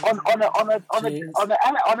them on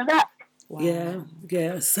an app. Wow.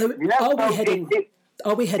 Yeah. So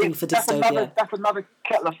are we heading for dystopia? That's another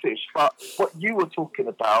kettle of fish. But what you were talking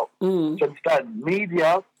about, to understand,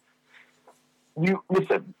 media.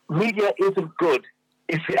 Media isn't good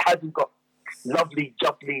if it hasn't got lovely,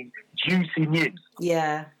 jubbly, juicy news.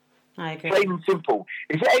 Yeah, I agree. Plain and simple.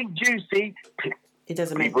 If it ain't juicy, it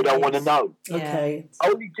doesn't. People don't want to know. Yeah. Okay.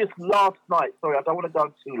 Only just last night. Sorry, I don't want to go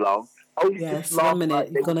on too long. Just last 1 minute.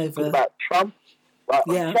 night, You've gone over about Trump. On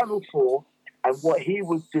Channel 4, and what he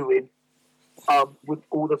was doing with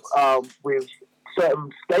all the with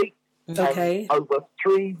certain states, okay, over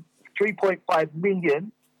 3.5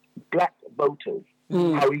 million black voters.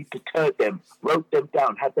 how he deterred them, wrote them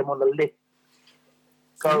down, had them on the list.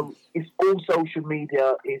 So it's all social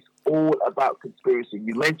media. It's all about conspiracy.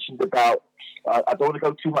 You mentioned about, I don't want to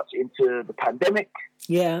go too much into the pandemic.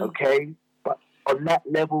 Yeah. Okay. But on that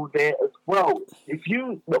level there as well, if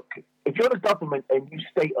you're the government and you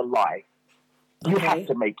state a lie, you have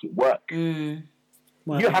to make it work.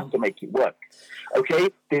 Wow. You have to make it work. Okay?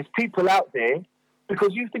 There's people out there,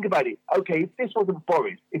 because you think about it, okay, if this wasn't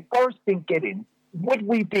Boris, if Boris didn't get in, would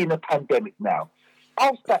we be in a pandemic now?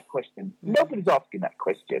 Ask that question. Nobody's asking that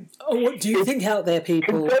question. Oh, what do you think out there,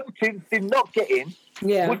 people? Conservatives did not get in.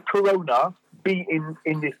 Yeah. Would Corona be in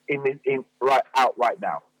right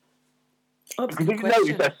now? Oh, because if you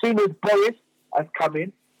notice, as soon as Boris has come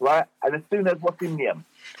in, right, and as soon as what's in him,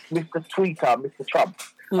 Mr. Twitter, Mr. Trump,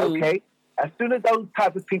 okay, as soon as those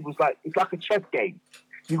type of people, it's like a chess game.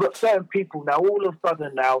 You've got certain people now, all of a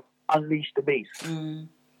sudden now, unleash the beast.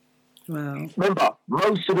 Wow. Remember,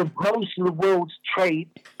 most of the world's trade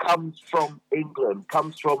comes from England,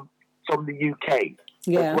 comes from the UK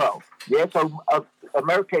as well. Yeah, so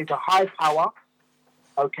America is a high power,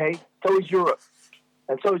 okay, so is Europe.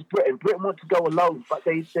 And so is Britain. Britain wants to go alone, but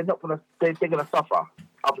they're not gonna suffer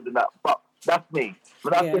other than that. But that's me.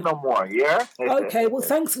 But that's no more, yeah? Okay, well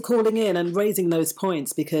thanks for calling in and raising those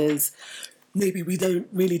points, because maybe we don't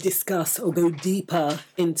really discuss or go deeper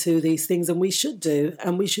into these things, and we should do,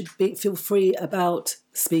 and we should feel free about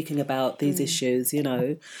speaking about these issues, you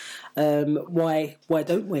know. Why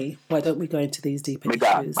don't we? Why don't we go into these deeper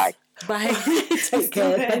issues? Bye. Take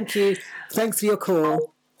care. Thank you. Thanks for your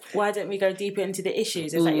call. Why don't we go deeper into the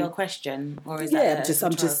issues? Is that your question, or is that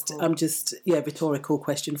I'm just rhetorical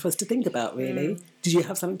question for us to think about, really. Did you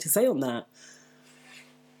have something to say on that?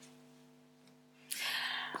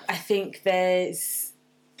 I think there's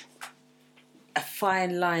a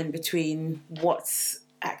fine line between what's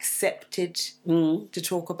accepted to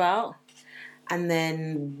talk about and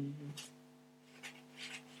then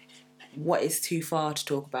what is too far to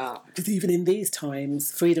talk about. Because even in these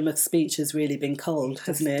times, freedom of speech has really been cold,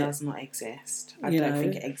 hasn't it? It does not exist. I don't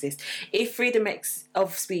think it exists. If freedom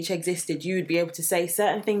of speech existed, you would be able to say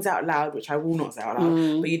certain things out loud, which I will not say out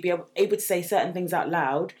loud, but you'd be able to say certain things out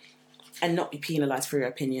loud and not be penalised for your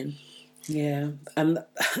opinion. Yeah, and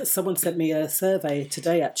someone sent me a survey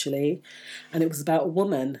today, actually, and it was about a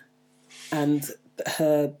woman, and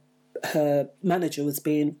her manager was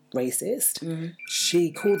being racist.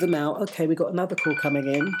 She called them out. Okay, we got another call coming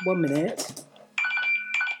in. 1 minute.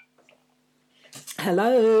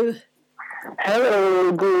 Hello.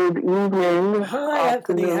 Hello, good evening. Hi,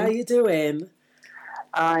 Anthony. How you doing?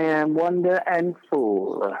 I am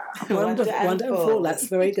wonderful. Wonderful. That's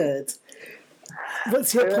very good.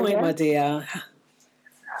 What's your point, my dear?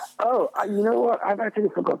 Oh, you know what? I've actually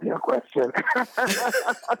forgotten your question.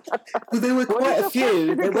 Well, there were quite a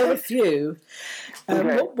few. There were a few.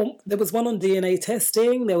 There was one on DNA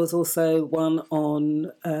testing. There was also one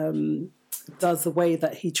on does the way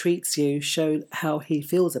that he treats you show how he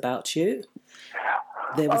feels about you?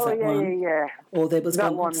 There was one. Yeah. Or there was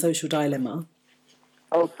one on social dilemma.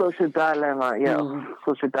 Oh, social dilemma,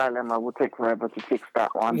 Social dilemma will take forever to fix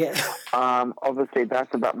that one. Yeah. Obviously,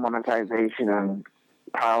 that's about monetization and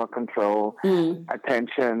power control,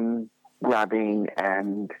 attention grabbing,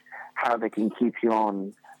 and how they can keep you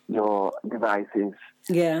on your devices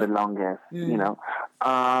the longest, you know.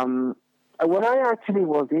 What I actually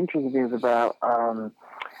was interested in is about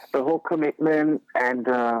the whole commitment and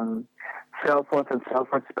self-worth and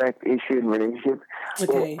self-respect issue in relationships.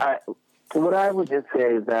 Okay. So what I would just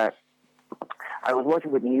say is that I was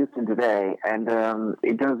watching Whitney Houston today, and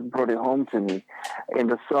it just brought it home to me. In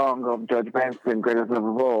the song of George Benson, Greatest Love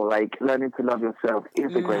of All, like, learning to love yourself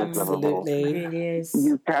is the greatest love of all. It really is.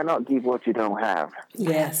 You cannot give what you don't have.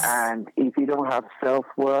 Yes. And if you don't have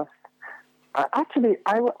self-worth, I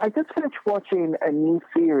just finished watching a new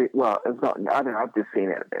series. Well, it's not. I don't know. I've just seen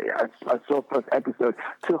it. I saw first episode,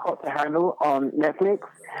 Too Hot to Handle on Netflix.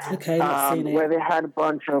 Okay, I've seen it. Where they had a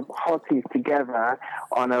bunch of hotties together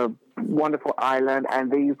on a wonderful island,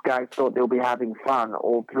 and these guys thought they'll be having fun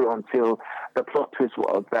all through until the plot twist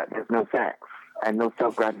was that there's no sex and no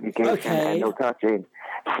self-gratification and no touching.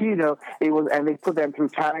 You know, it was, and they put them through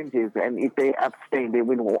challenges, and if they abstain, they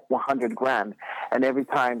win 100 grand. And every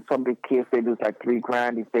time somebody kisses, they lose like 3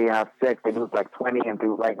 grand. If they have sex, they lose like 20 and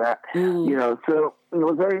things like that. You know, so it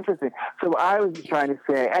was very interesting. So I was just trying to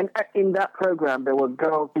say, and in that program, there were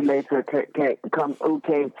girls who later come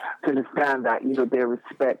to understand that, you know, they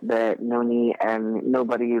respect their noni and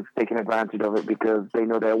nobody is taking advantage of it because they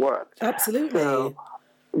know their worth. Absolutely. So,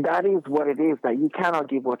 that is what it is, that you cannot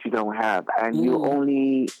give what you don't have, and you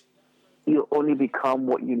only become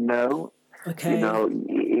what you know. Okay. You know,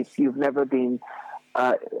 if you've never been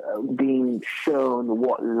shown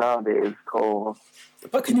what love is, or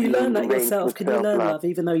but can you learn that yourself? Can you learn love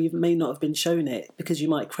even though you may not have been shown it, because you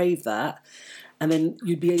might crave that, and then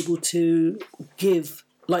you'd be able to give,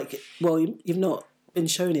 like, well, you've not been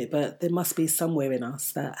shown it, but there must be somewhere in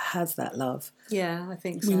us that has that love. Yeah, I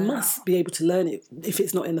think so. We must be able to learn it. If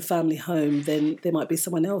it's not in the family home, then there might be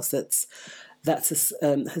someone else that's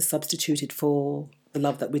has substituted for the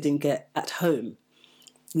love that we didn't get at home.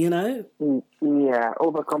 You know? Yeah,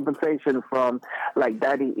 overcompensation from like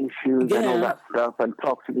daddy issues and all that stuff, and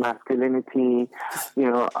toxic masculinity. You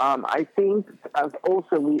know, I think as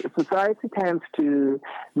also society tends to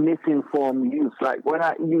misinform youth. Like when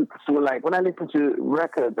I listen to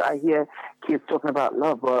records, I hear kids talking about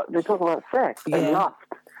love, but they talk about sex and lust.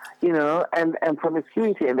 You know, and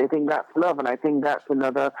promiscuity, and they think that's love, and I think that's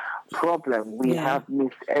another problem. We have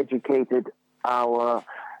miseducated our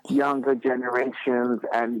younger generations,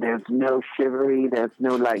 and there's no chivalry, there's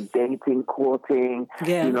no like dating, courting.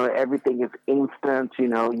 You know, everything is instant. You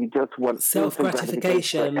know, you just want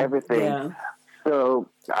self-gratification for everything. Yeah. So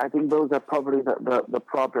I think those are probably the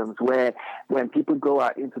problems where when people go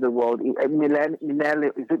out into the world, is it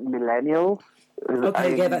millennials?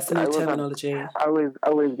 Okay, that's the new terminology. I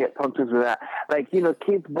always get confused with that. Like, you know,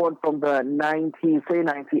 kids born from the 90s, say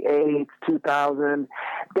 98, 2000,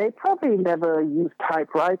 they probably never used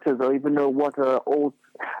typewriters or even know what a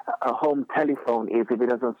home telephone is if it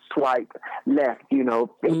doesn't swipe left. You know,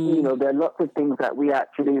 you know, there are lots of things that we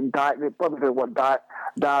actually probably know what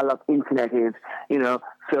dial-up internet is. You know,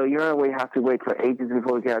 so you know, we have to wait for ages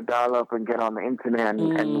before we get dial-up and get on the internet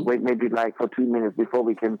and wait maybe like for 2 minutes before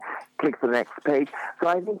we can click to the next page. So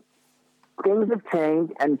I think things have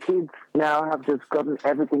changed, and kids now have just gotten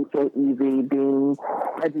everything so easy, being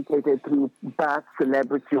educated through bad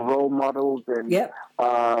celebrity role models and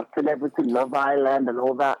Celebrity Love Island and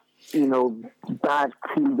all that, you know, bad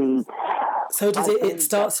TV. So does it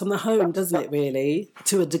starts from the home, doesn't it, really,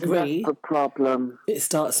 to a degree? That's the problem. It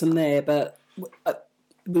starts from there, but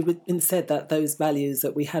we've been said that those values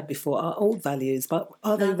that we had before are old values, but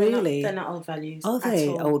are they really? They're not old values. Are they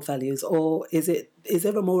old values, or is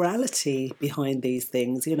there a morality behind these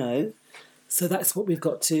things? You know, so that's what we've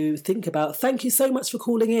got to think about. Thank you so much for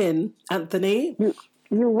calling in, Anthony.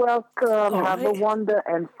 You're welcome. Have a wonder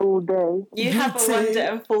and full day. You have a wonder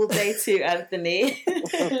and full day too, Anthony.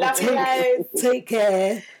 Love you guys. Take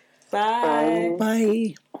care. Bye.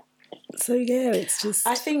 Bye. So yeah, it's just.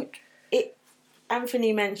 I think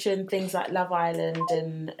Anthony mentioned things like Love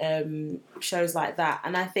Island and shows like that,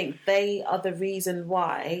 and I think they are the reason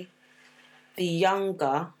why the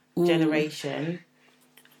younger generation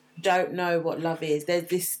don't know what love is.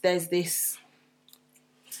 There's this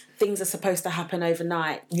things are supposed to happen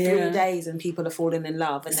overnight, 3 days, and people are falling in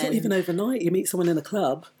love. And it's not even overnight. You meet someone in a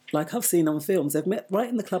club, like I've seen on films. They've met right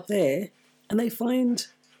in the club there, and they find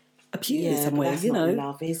a beauty somewhere. That's you know, not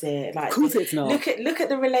love, is it? Like, of course it's not. Look at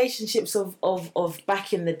the relationships of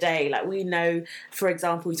back in the day. Like, we know, for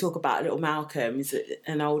example, we talk about little Malcolm. He's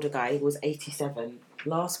an older guy. He was 87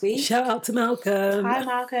 last week. Shout out to Malcolm. Hi,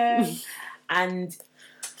 Malcolm. And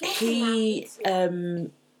he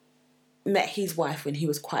met his wife when he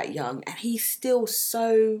was quite young, and he's still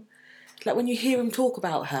so. Like, when you hear him talk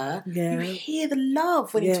about her, you hear the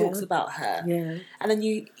love when he talks about her. Yeah. And then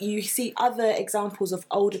you see other examples of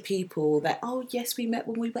older people that, oh, yes, we met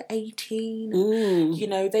when we were 18. You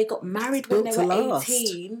know, they got married when they were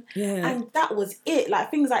 18. Yeah. And that was it.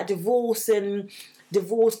 Like, things like divorce and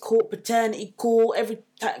divorce court, paternity court, every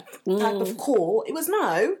type of court. It was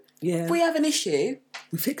if we have an issue,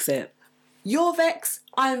 we fix it. You're vexed,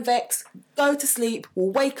 I'm vexed, go to sleep, we'll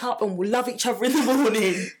wake up and we'll love each other in the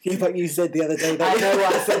morning. Yeah, but you said the other day. I know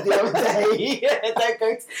what I said the other day.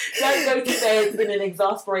 Don't go to bed in an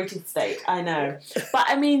exasperated state. I know. But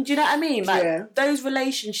I mean, do you know what I mean? Like, those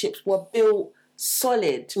relationships were built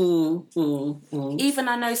solid. Even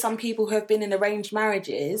I know some people who have been in arranged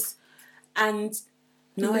marriages, and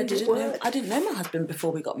I didn't know my husband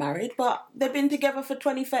before we got married, but they've been together for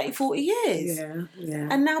 20, 30, 40 years. Yeah.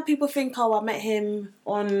 And now people think, oh, I met him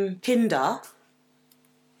on Tinder.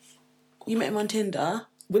 You met him on Tinder?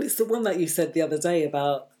 Well, it's the one that you said the other day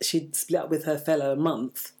about she'd split up with her fellow a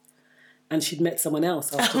month and she'd met someone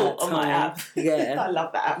else after that time. On my app. Yeah. I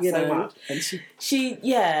love that app so much. And she,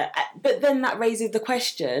 but then that raises the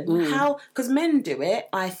question, how, because men do it,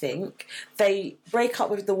 I think, they break up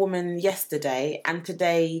with the woman yesterday and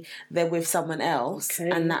today they're with someone else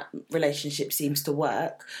and that relationship seems to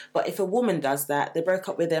work. But if a woman does that, they broke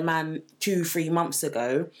up with their man 2-3 months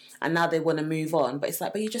ago and now they want to move on. But it's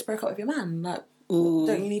like, but you just broke up with your man. Like,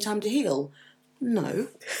 don't you need time to heal? No.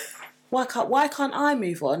 why can't I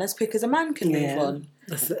move on as quick as a man can move on?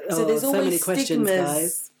 So there's always many questions, stigmas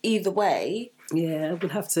guys. Either way. Yeah,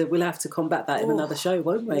 we'll have to combat that in another show,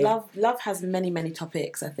 won't we? Love has many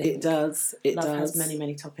topics, I think. It does. Love has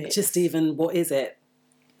many topics. Just even what is it?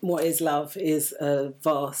 What is love is a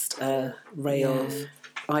vast array of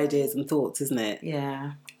ideas and thoughts, isn't it?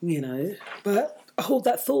 Yeah. But hold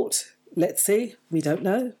that thought. Let's see. We don't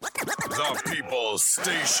know. The People's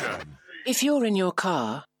Station. If you're in your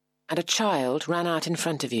car and a child ran out in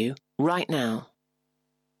front of you right now,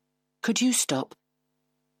 could you stop?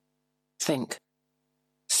 Think.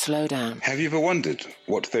 Slow down. Have you ever wondered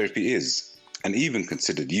what therapy is and even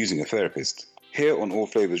considered using a therapist? Here on All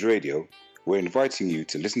Flavors Radio, we're inviting you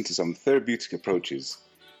to listen to some therapeutic approaches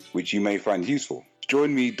which you may find useful.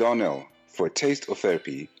 Join me, Darnell, for a taste of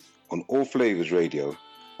therapy on All Flavors Radio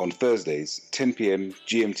on Thursdays, 10 p.m.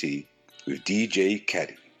 GMT with DJ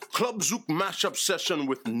Caddy. Club Zouk mashup session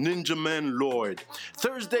with Ninja Man Lloyd.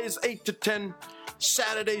 Thursdays 8 to 10,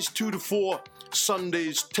 Saturdays 2 to 4,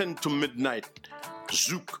 Sundays 10 to midnight.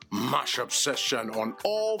 Zouk mashup session on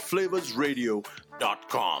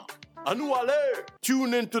allflavorsradio.com. Anuale!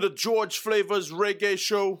 Tune into the George Flavors Reggae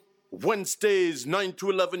Show. Wednesdays 9 to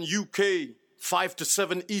 11 UK, 5 to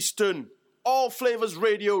 7 Eastern.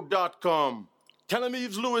 Allflavorsradio.com. Tell him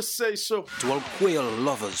Yves Lewis say so. To all quail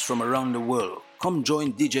lovers from around the world, come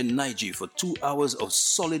join DJ Nige for 2 hours of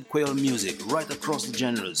solid quail music right across the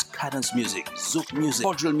genres: cadence music, zouk music,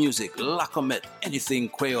 cordial music, lacomet, anything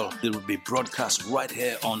quail. It will be broadcast right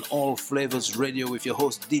here on All Flavors Radio with your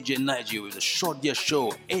host DJ Nige with a short year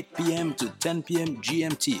show, 8 p.m. to 10 p.m.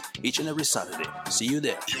 GMT, each and every Saturday. See you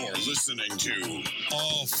there. You're listening to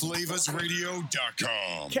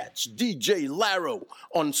allflavorsradio.com. Catch DJ Laro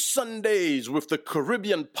on Sundays with the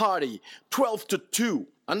Caribbean Party, 12 to 2,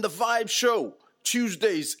 and the Vibe Show,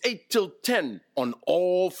 Tuesdays 8 till 10 on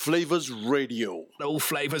All Flavors Radio.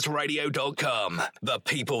 Allflavorsradio.com, the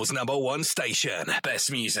people's #1 station. Best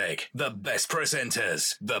music, the best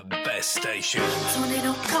presenters, the best station. Tony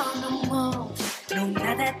don't call no more. No,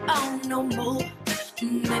 not at all, no more.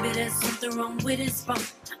 Maybe there's something wrong with his phone.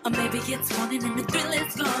 Or maybe it's morning and the thrill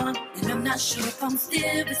is gone. And I'm not sure if I'm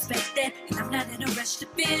still respected. And I'm not in a rush to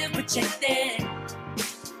feel rejected.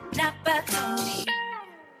 Not by Tony.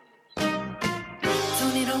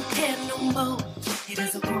 Tony don't care no more. He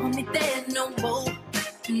doesn't want me there no more.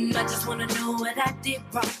 I just wanna know what I did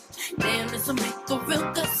wrong. Damn, this will make a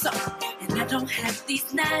real good song. And I don't have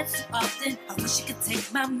these nights too often. I wish you could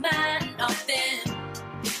take my mind off them.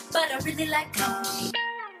 But I really like Tony.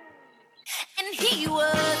 And he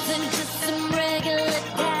wasn't just some regular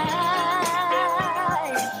guy.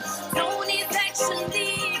 Tony's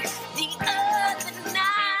actually the other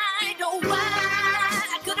night. Oh, why?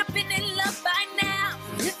 I could have been in love by now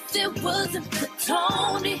if it wasn't for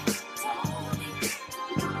Tony.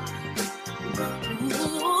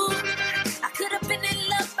 Ooh, I could have been in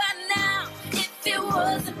love by now if it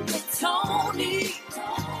wasn't for Tony.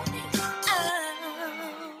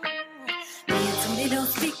 They don't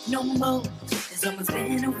speak no more. It's almost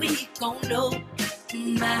been a week, oh no.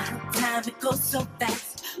 My time, it goes so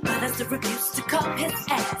fast. But I still refuse to call his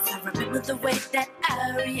ass. I remember the way that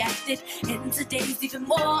I reacted. And today's even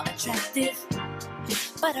more attractive.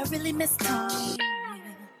 But I really miss Tony.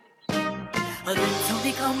 Then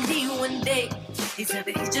Tony called me one day. He said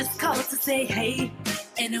that he just called to say hey.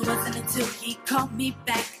 And it wasn't until he called me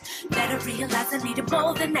back that I realized I needed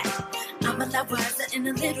more than that. I'm a lot wiser and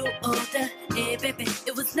a little older. Hey, baby,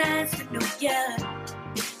 it was nice to know ya.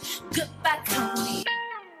 Goodbye, Tony.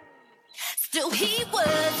 Still, he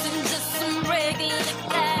wasn't just some regular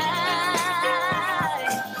guy.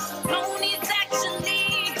 Tony's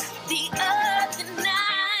actually the other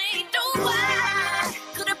night. Oh, I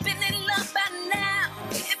could have been in love by now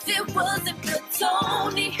if it wasn't for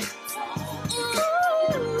Tony.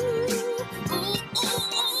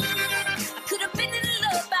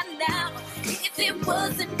 It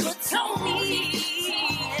wasn't for Tony.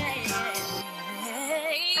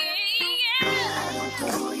 I don't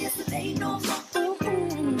go yesterday no more.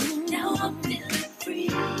 Now I'm feeling free.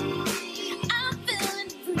 I'm feeling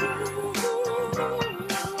free.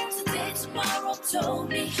 Today, tomorrow told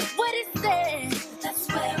me what is there. That's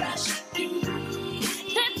where I should be.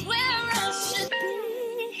 That's where I should be.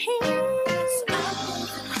 So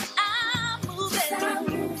I'm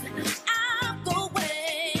moving. I'm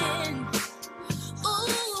going.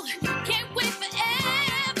 Ooh,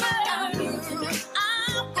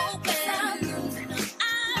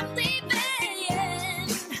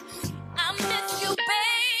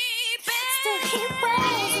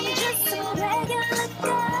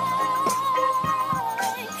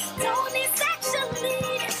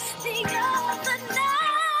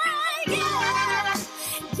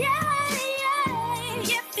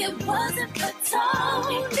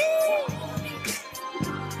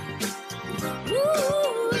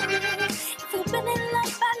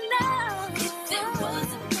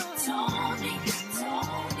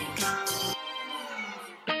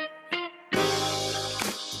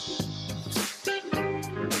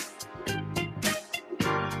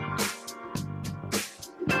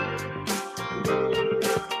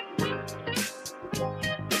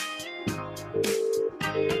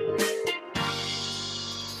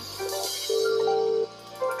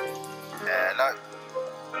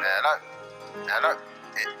 Hello.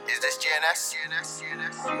 Is this GNS?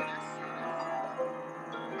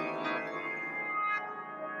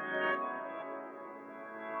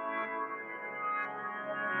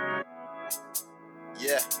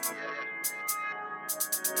 Yeah.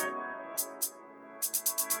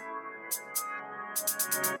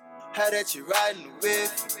 How that you riding the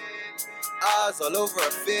whip? Eyes all over her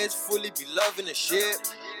face, fully be loving the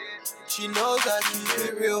shit. She knows I keep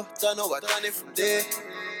it real, don't know I done it from there.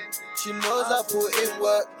 She knows I put in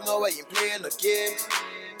work, no I ain't playing no games.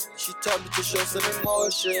 She told me to show some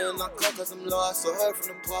emotion, I call cause I'm lost, so her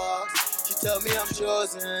from the past. She tell me I'm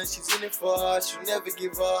chosen, she's in it for her, she'll never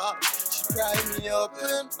give up. She's prying me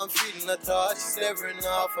open, I'm feeding her thought, she's never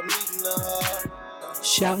enough, I'm needing her.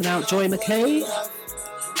 Shouting out Joy McKay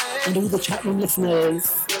and all the chat room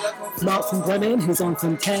listeners. Mark from Bremen, who's on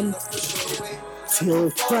from 10 till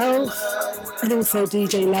 12, and also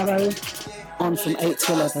DJ Laro on from 8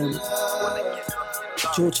 to 11.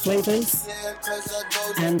 George Flavors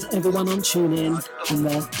and everyone on TuneIn on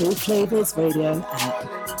the All Flavors Radio app.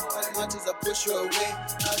 Much as I push her away,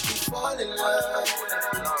 I keep falling in love.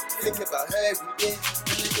 Think about her every day,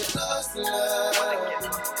 really get lost in love.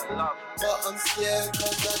 But I'm scared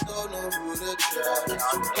cause I don't know who to trust.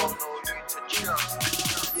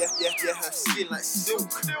 Yeah, her skin like silk.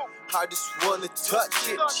 I just wanna touch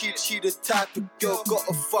it. She the type of girl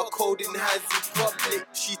gotta fuck holding hands in public.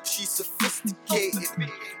 She sophisticated.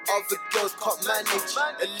 Other girls can't manage.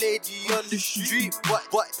 A lady on the street, but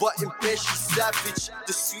in bed she's savage.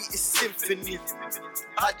 The sweetest symphony.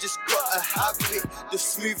 I just gotta have it. The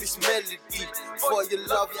smoothest melody. For your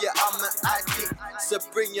love, yeah, I'm an addict. So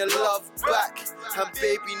bring your love back, and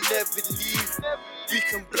baby, never leave. We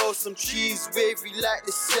can blow some cheese, wavy like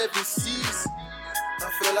the 7 seas. I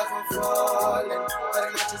feel like I'm falling, as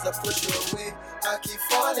much as I push her away, I keep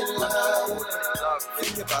falling in love.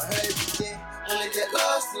 Think about her every day, wanna get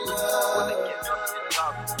lost in love.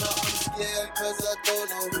 But I'm scared cause I don't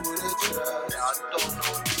know who to trust. I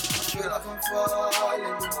feel like I'm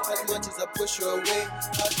falling, as much as I push her away, I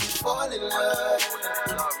keep falling in love.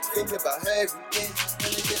 Think about her every day,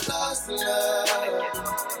 wanna get lost in love.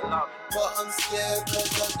 But I'm scared cause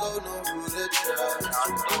I don't know who to trust. I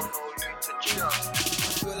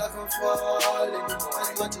feel like I'm falling, as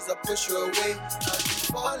much as I push her away, I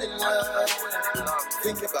keep falling in love.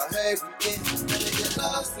 Think about her every day, wanna get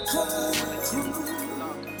lost in love.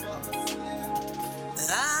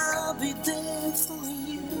 I'll be there for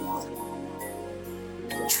you.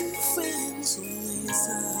 True friends always.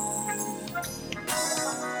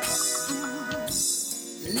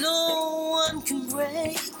 No one can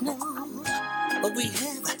break, no, what we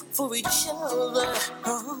have for each other.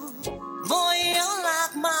 Oh, boy, you're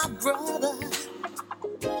like my brother.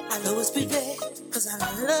 I'll always be there, cause I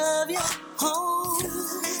love you. Oh,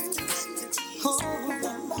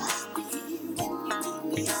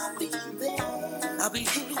 I'll be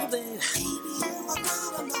here, baby.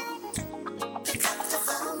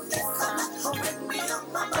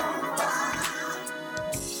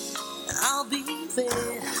 I'll be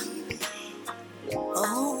there.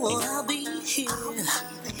 Oh, I'll be here.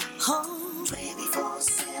 Oh,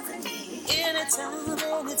 24/7. Anytime.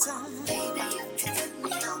 Baby, you can hit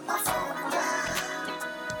me on my phone.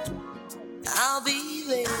 I'll be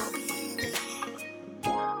there.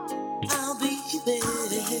 I'll be there.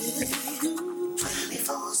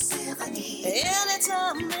 24/7.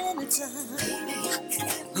 Anytime. Baby, you can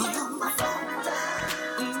hit me on my phone.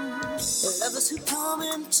 Lovers who come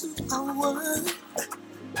into our world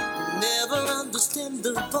never understand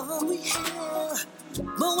the bond we have.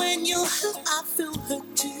 But when you're hurt, I feel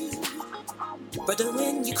hurt too. Brother,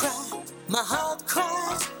 when you cry, my heart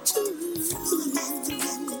cries too.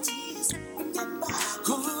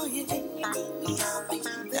 Oh yeah,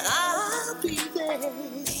 I'll be there.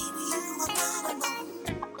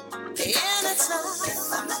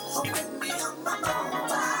 Anytime.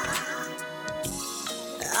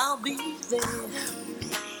 I'll be there.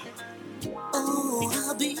 Oh,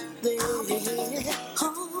 I'll be there. Oh.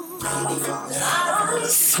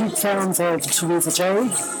 Sweet sounds of Teresa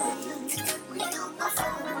Joey.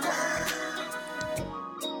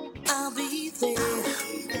 I'll be there.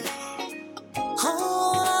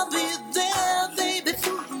 Oh, I'll be there, baby,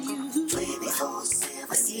 for you.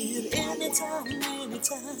 24/7. Anytime. Baby,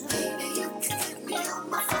 you can hit me on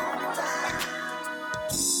my phone.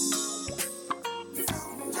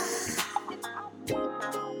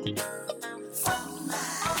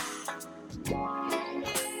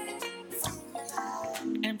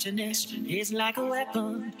 Emptiness is like a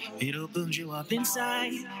weapon. It opens you up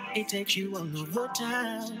inside. It takes you all over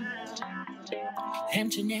town.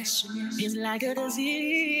 Emptiness is like a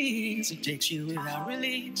disease. It takes you without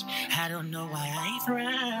release. I don't know why I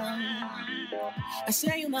frown. I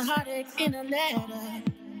say you my heartache in a letter,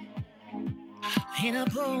 in a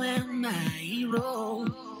poem, my hero.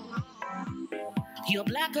 Your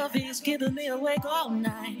black coffee's keeping me awake all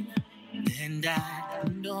night, and I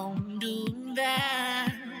don't do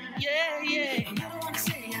that. Yeah, yeah. I don't wanna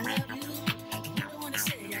say I love you. I don't wanna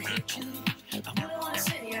say I hate you. I don't wanna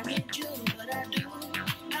say I need you, but I do.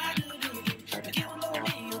 I do. You keep on blowing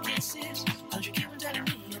me your kisses, 'cause you keep on telling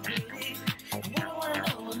me you're pretty. And I don't wanna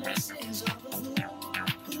know what this is of a fool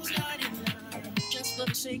who's not in love just for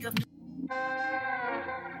the sake of.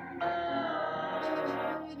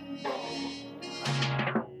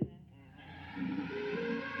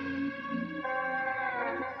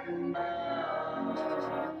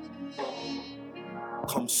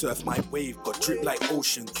 Come surf my wave, but drip like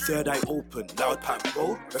ocean. Third eye open, loud pack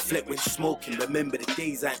roll. Reflect when smoking, remember the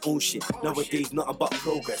days I own shit. Nowadays, nothing but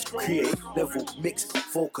progress. Create, level, mix,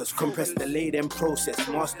 focus. Compress, delay, then process.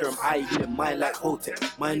 Master them, I heal them, mind like Hotep.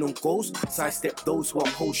 Mine on goals, sidestep those who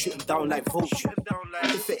are cold, shoot them down like vulture.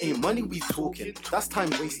 If it ain't money we talking, that's time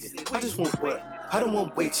wasted. I just want work. I don't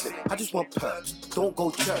want wage slip, I just want perks. Don't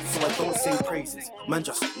go church, so I don't sing praises. Man,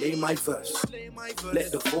 just lay my verse.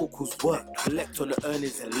 Let the vocals work. Collect all the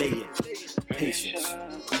earnings and lay it. Patience.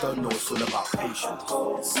 Don't know it's all about patience.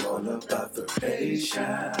 It's all about the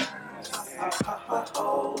patience.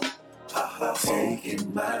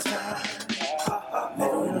 Taking my time.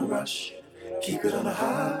 Never in a rush. Keep it on a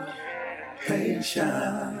high.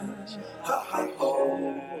 Patience.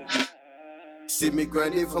 See me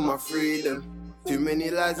grinding for my freedom. Too many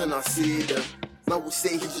lies and I see them. Man will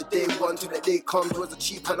say he's your day one till the day comes. Was a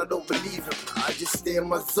cheap and I don't believe him. I just stay in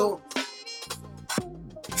my zone.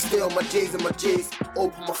 Stay on my J's and my J's.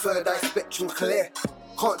 Open my third eye, spectrum clear.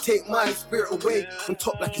 Can't take my spirit away. On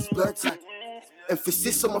top like it's bird's eye.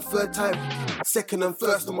 Emphasis on my third time. Second and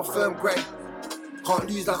first on my firm grind. Can't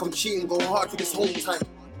lose like I'm cheating. Go hard for this whole time.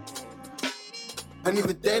 And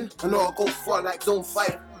even then, I know I'll go far like zone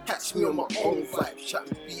 5. Catch me on my own vibe. Chat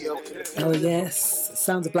BL. Oh yes,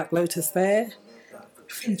 sounds of Black Lotus there,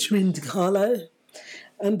 featuring DiCarlo,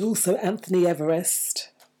 and also Anthony Everest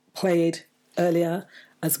played earlier,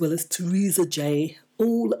 as well as Teresa J,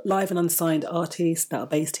 all live and unsigned artists that are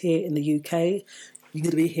based here in the UK. You're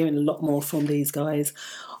going to be hearing a lot more from these guys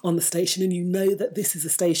on the station, and you know that this is a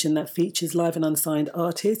station that features live and unsigned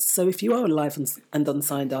artists. So if you are a live and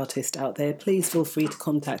unsigned artist out there, please feel free to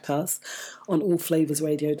contact us on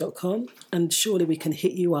allflavorsradio.com, and surely we can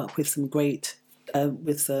hit you up with some great,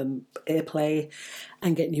 with some airplay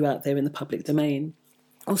and getting you out there in the public domain.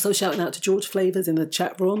 Also shouting out to George Flavors in the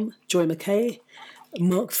chat room, Joy McKay,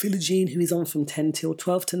 Mark Philogene, who is on from 10 till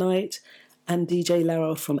 12 tonight, and DJ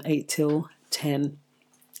Laro from 8 till 10.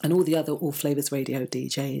 And all the other All Flavours Radio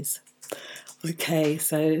DJs. Okay,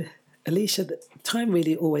 so Alicia, the time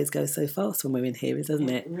really always goes so fast when we're in here, doesn't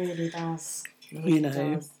it? It really does.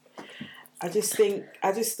 Does. I just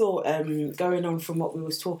thought, going on from what we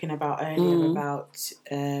was talking about earlier about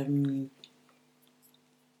men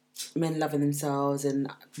loving themselves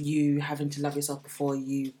and you having to love yourself before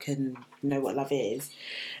you can know what love is.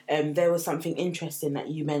 There was something interesting that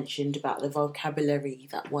you mentioned about the vocabulary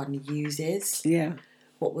that one uses. Yeah.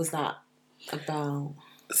 What was that about?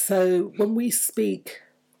 So when we speak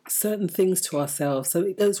certain things to ourselves, so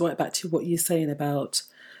it goes right back to what you're saying about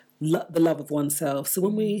the love of oneself. So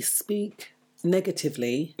when we speak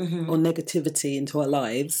negatively or negativity into our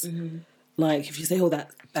lives, like if you say, oh,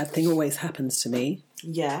 that bad thing always happens to me,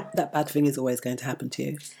 that bad thing is always going to happen to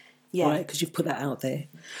you, right? Because you've put that out there.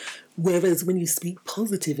 Whereas when you speak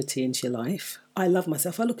positivity into your life, I love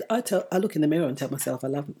myself. I look in the mirror and tell myself I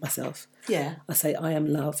love myself. Yeah. I say I am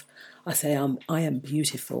love. I say I am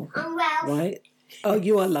beautiful. Right? Oh,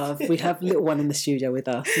 you are love. We have little one in the studio with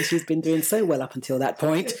us, and she's been doing so well up until that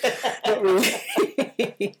point. Not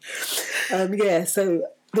really. So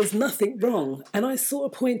there's nothing wrong. And I saw a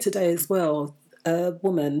point today as well. A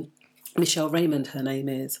woman, Michelle Raymond, her name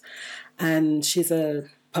is, and she's a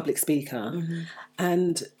public speaker,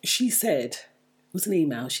 and she said, it was an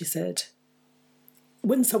email, she said,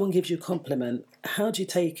 when someone gives you a compliment, how do you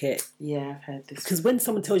take it? Yeah, I've heard this. Because when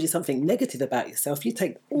someone tells you something negative about yourself, you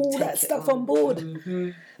take all that stuff on board.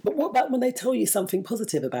 But what about when they tell you something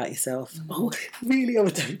positive about yourself? Oh, really? Oh,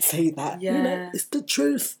 don't say that. Yeah. You know, it's the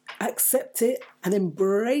truth. Accept it and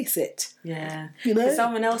embrace it. Yeah. You know?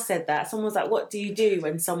 Someone else said that. Someone was like, what do you do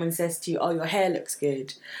when someone says to you, oh, your hair looks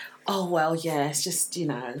good? Oh, well, yeah, it's just,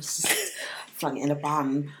 it's just flung it in a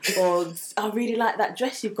bun. Or, I really like that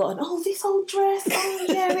dress you've got on. Oh, this old dress. Oh,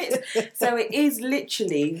 yeah, it's... So it is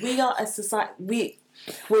literally, we are a society...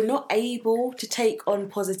 we're not able to take on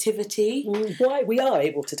positivity. Why? We are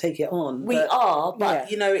able to take it on. But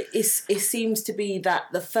you know, it seems to be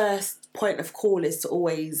that the first point of call is to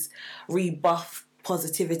always rebuff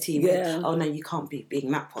positivity. With, oh no, you can't be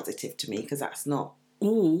being that positive to me because that's not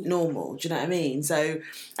normal. Do you know what I mean? So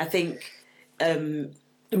I think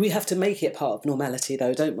we have to make it part of normality,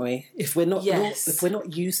 though, don't we? If we're not, if we're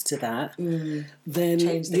not used to that, then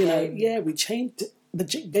change the game. we change. The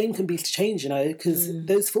game can be changed, you know, because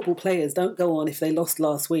those football players don't go on if they lost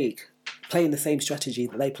last week playing the same strategy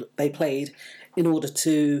that they played in order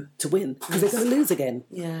to win, because they're going to lose again.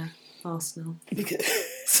 Yeah, Arsenal.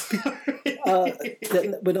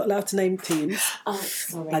 We're not allowed to name teams. Oh,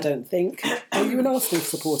 sorry. I don't think. Are you an Arsenal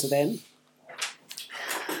supporter then?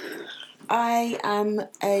 I am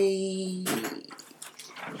a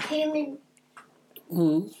human.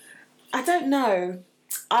 I don't know.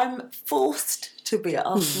 I'm forced to be an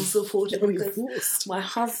Arsenal supporter because my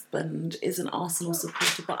husband is an Arsenal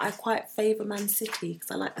supporter, but I quite favour Man City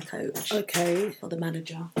because I like the coach. Okay. Or the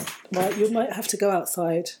manager. Right, you might have to go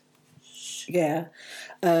outside. Yeah.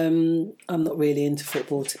 I'm not really into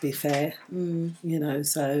football, to be fair. You know,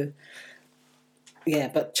 so... Yeah,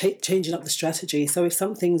 but changing up the strategy. So if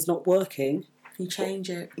something's not working... You change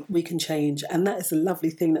it. We can change. And that is a lovely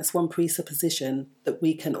thing. That's one presupposition that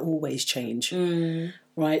we can always change.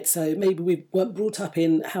 Right? So maybe we weren't brought up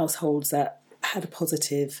in households that had a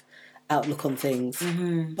positive outlook on things.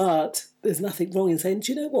 But there's nothing wrong in saying,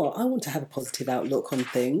 do you know what? I want to have a positive outlook on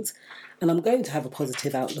things. And I'm going to have a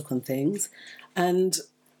positive outlook on things. And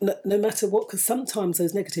no matter what, because sometimes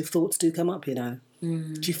those negative thoughts do come up, you know.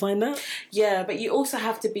 Do you find that? Yeah, but you also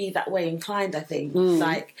have to be that way inclined, I think.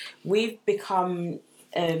 Like, we've become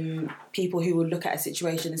people who will look at a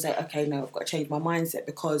situation and say, okay, no, I've got to change my mindset,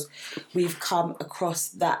 because we've come across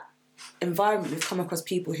that environment. We've come across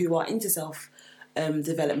people who are into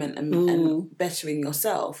self-development and bettering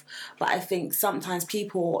yourself. But I think sometimes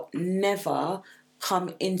people never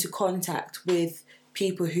come into contact with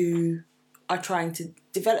people who are trying to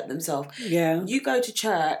develop themselves. Yeah. You go to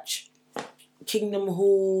church... Kingdom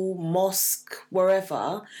Hall, mosque,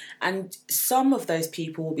 wherever, and some of those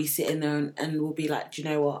people will be sitting there and will be like, do you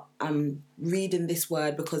know what, I'm reading this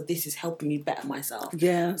word because this is helping me better myself.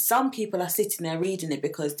 Yeah. Some people are sitting there reading it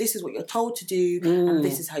because this is what you're told to do, and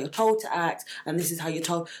this is how you're told to act, and this is how you're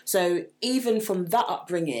told. So even from that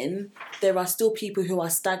upbringing, there are still people who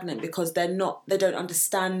are stagnant because they don't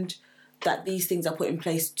understand that these things are put in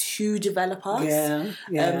place to develop us.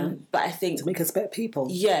 Yeah. But I think... To make us better people.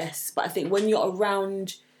 Yes, but I think when you're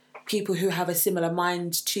around people who have a similar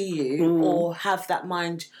mind to you, or have that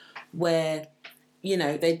mind where, you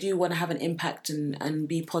know, they do want to have an impact and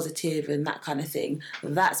be positive and that kind of thing,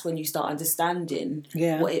 that's when you start understanding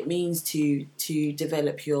what it means to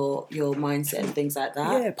develop your mindset and things like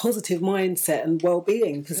that. Yeah, positive mindset and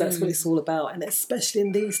well-being, because that's what it's all about. And especially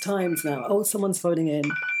in these times now. Oh, someone's phoning in.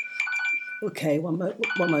 Okay, one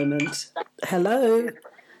moment. Hello.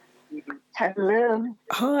 Hello.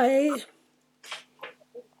 Hi.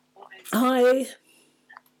 Hi.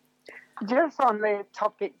 Just on the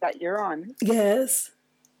topic that you're on. Yes.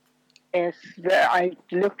 Is that I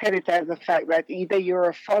look at it as a fact that either you're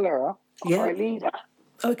a follower or a leader.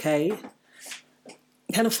 Okay.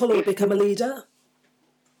 Can a follower become a leader?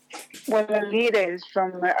 Well, a leader is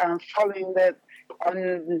from following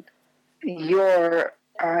on your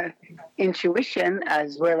intuition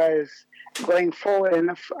as well as going forward.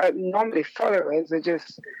 And normally followers are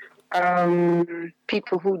just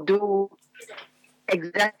people who do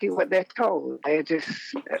exactly what they're told. They're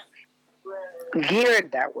just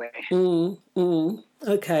geared that way.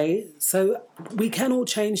 Okay, so we can all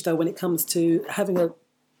change, though, when it comes to having a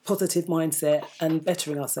positive mindset and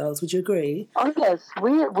bettering ourselves. Would you agree? Oh yes,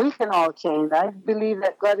 we can all change. I believe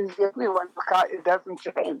that God is the only one it doesn't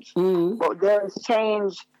change. But there is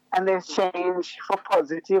change, and there's change for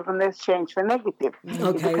positive, and there's change for negative.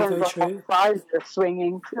 Okay, very true. What side you're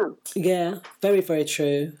swinging to. Yeah, very, very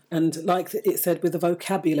true. And like it said with the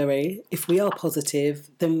vocabulary, if we are positive,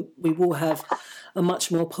 then we will have a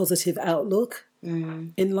much more positive outlook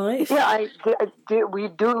in life. Yeah, we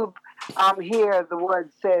do. Here the word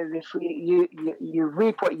says if you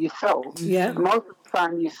reap what you sow. Yeah. Most of the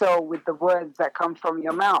time you sow with the words that come from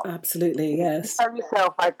your mouth. Absolutely, yes. If you tell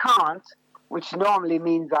yourself I can't, which normally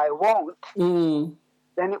means I won't,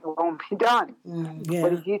 then it won't be done. Yeah.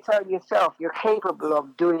 But if you tell yourself you're capable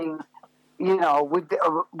of doing, you know, with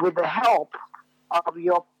the help of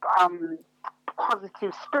your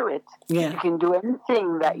positive spirit, you can do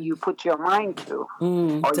anything that you put your mind to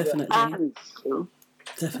or definitely. your hands to.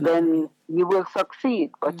 Then you will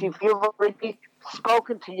succeed. But if you've already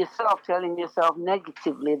spoken to yourself, telling yourself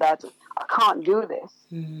negatively that I can't do this,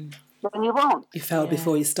 then you won't. You failed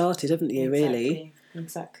before you started, haven't you, really?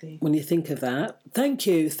 Exactly. When you think of that. Thank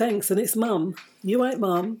you, thanks. And it's Mum. You right,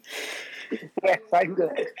 Mum? Yes, I'm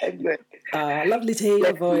good. I'm good. Lovely to hear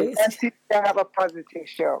your voice. Let's have a positive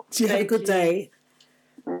show. You have a good day.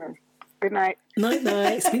 Good night.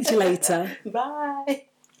 Night. Speak to you later. Bye.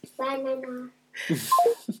 Bye, Mama.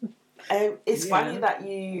 It's funny that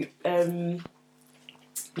you,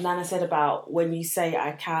 Nana said about when you say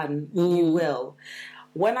I can, you will.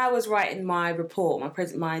 When I was writing my report,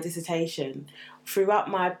 my dissertation, throughout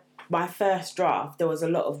my first draft, there was a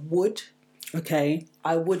lot of would. Okay.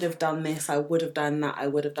 I would have done this, I would have done that, I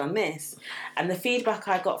would have done this. And the feedback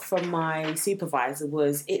I got from my supervisor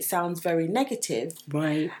was, it sounds very negative.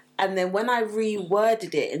 Right. And then when I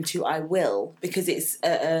reworded it into I will, because it's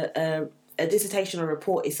a dissertation or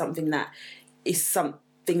report is something that is something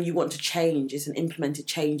you want to change, it's an implemented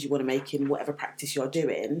change you want to make in whatever practice you're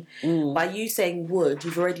doing. By you saying would,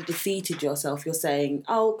 you've already defeated yourself. You're saying,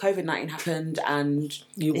 oh, COVID-19 happened and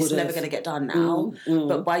it's never going to get done now.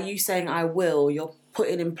 But by you saying I will, you're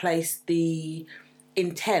putting in place the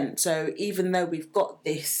intent. So even though we've got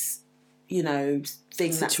this, you know,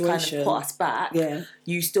 thing that's kind of put us back,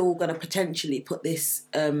 you still going to potentially put this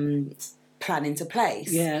plan into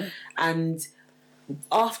place. And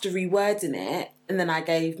after rewording it, and then I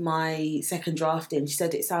gave my second draft in, she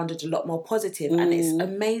said it sounded a lot more positive. And it's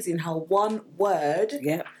amazing how one word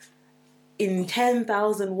in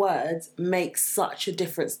 10,000 words makes such a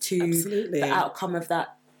difference to the outcome of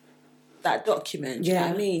that document. Do you know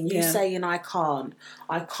what I mean? You saying I can't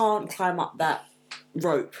climb up that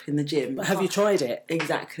rope in the gym. But have you tried it?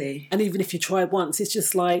 Exactly. And even if you try once, it's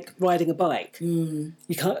just like riding a bike. You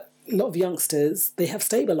can't. A lot of youngsters, they have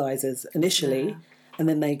stabilizers initially, and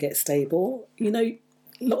then they get stable. You know, a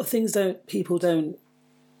lot of things aren't able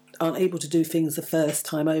to do things the first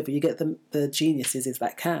time over. You get the geniuses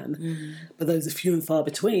that can, but those are few and far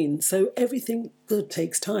between. So everything good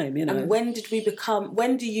takes time, you know. And when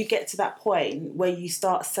do you get to that point where you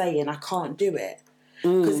start saying, I can't do it?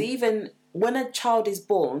 Because even when a child is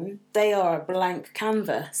born, they are a blank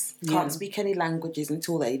canvas. Can't speak any languages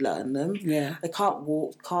until they learn them. They can't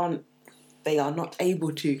walk, they are not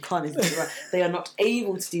able to, they are not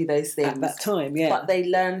able to do those things. At that time, But they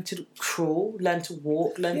learn to crawl, learn to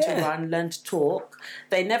walk, learn to run, learn to talk.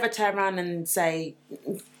 They never turn around and say,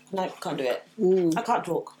 no, can't do it. I can't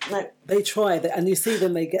talk. No. They try, and you see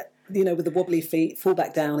them, they get, you know, with the wobbly feet, fall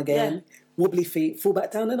back down again. Wobbly feet, fall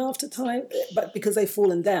back down, and after time, but because they've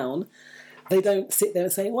fallen down, they don't sit there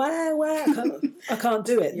and say, wow, I can't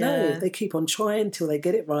do it. No, they keep on trying till they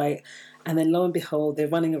get it right. And then lo and behold, they're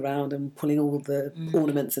running around and pulling all the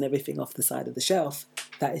ornaments and everything off the side of the shelf.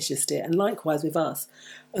 That is just it. And likewise with us.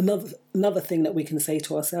 Another thing that we can say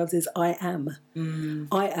to ourselves is, I am.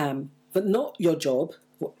 I am. But not your job,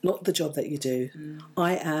 not the job that you do.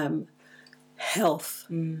 I am health.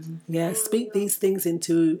 Speak these things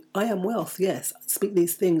into, I am wealth, yes. Speak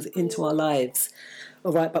these things into our lives.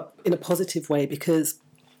 All right, but in a positive way, because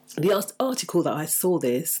the article that I saw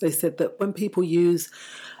they said that when people use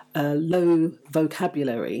low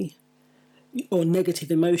vocabulary or negative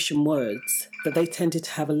emotion words, that they tended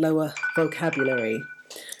to have a lower vocabulary.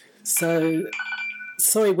 So,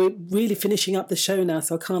 sorry, we're really finishing up the show now,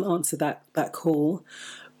 so I can't answer that call.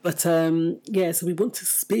 But so we want to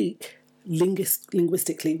speak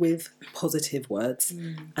linguistically with positive words,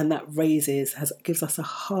 and that gives us a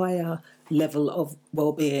higher level of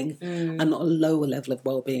well-being and not a lower level of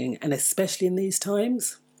well-being. And especially in these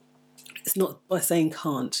times, it's not by saying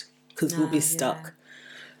can't, because we'll be stuck,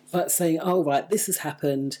 but saying, oh right, this has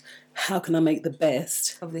happened, how can I make the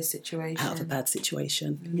best of this situation, out of a bad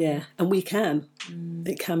situation? And we can.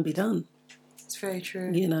 It can be done. It's very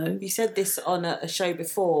true. You know, you said this on a show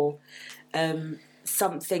before,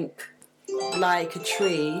 something like a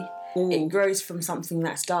tree, it grows from something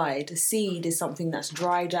that's died. A seed is something that's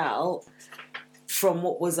dried out from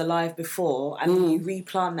what was alive before, and you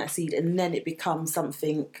replant that seed, and then it becomes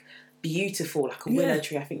something beautiful, like a willow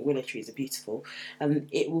tree. I think willow trees are beautiful, and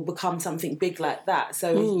it will become something big like that.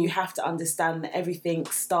 So you have to understand that everything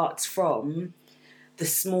starts from the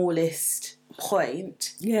smallest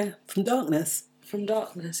point. From darkness.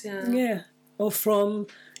 Or from,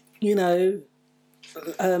 you know,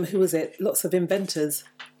 who was it? Lots of inventors.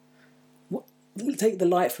 Take the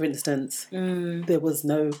light, for instance. There was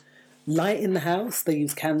no light in the house. They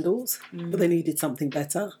used candles, but they needed something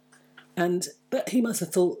better. But he must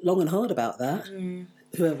have thought long and hard about that.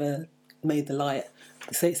 Whoever made the light.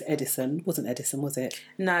 They say it's Edison. Wasn't Edison, was it?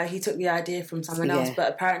 No, he took the idea from someone else, but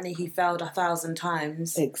apparently he failed 1,000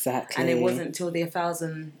 times. Exactly. And it wasn't until the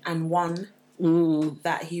 1,001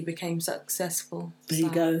 that he became successful. There you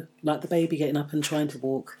go. Like the baby getting up and trying to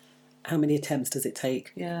walk. How many attempts does it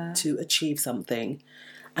take to achieve something?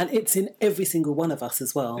 And it's in every single one of us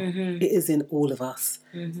as well. It is in all of us,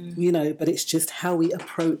 you know, but it's just how we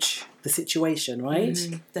approach the situation, right?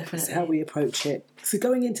 Definitely. It's how we approach it. So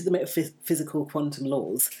going into the metaphysical quantum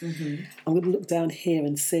laws, I'm going to look down here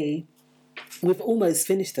and see, we've almost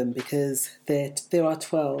finished them because there are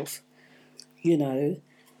 12, you know,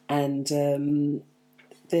 and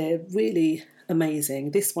they're really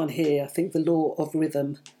amazing. This one here, I think the law of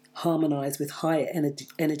rhythm harmonise with higher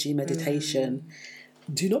energy meditation.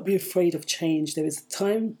 Do not be afraid of change. There is a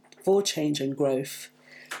time for change and growth.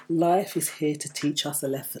 Life is here to teach us a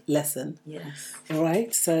lesson. Yes. All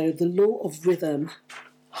right? So the law of rhythm,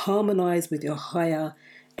 harmonise with your higher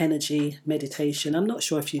energy meditation. I'm not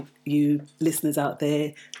sure if you listeners out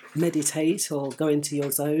there meditate or go into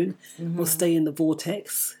your zone or stay in the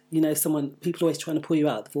vortex. You know, people always trying to pull you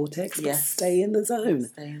out of the vortex. But stay in the zone.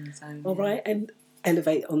 Stay in the zone. All right? And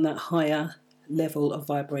elevate on that higher level of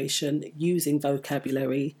vibration using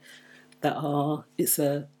vocabulary it's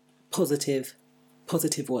a positive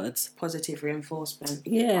words. Positive reinforcement.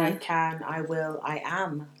 Yeah. I can, I will, I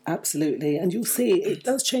am. Absolutely. And you'll see it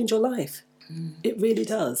does change your life. It really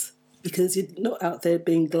does. Because you're not out there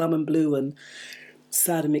being glum and blue and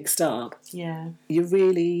sad and mixed up. Yeah. You're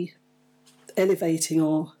really elevating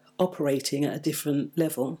or operating at a different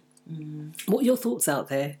level. What are your thoughts out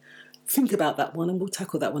there? Think about that one and we'll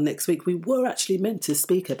tackle that one next week. We were actually meant to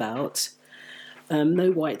speak about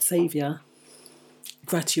no white saviour,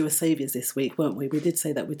 gratuitous saviours this week, weren't we? We did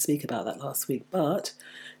say that we'd speak about that last week, but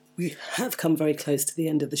we have come very close to the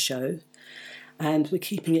end of the show and we're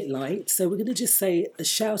keeping it light. So we're going to just say a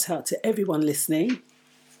shout out to everyone listening.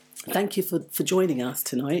 Thank you for joining us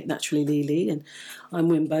tonight. Naturally Lily, and I'm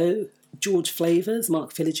Wimbo, George Flavors,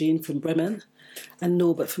 Mark Philogene from Bremen, and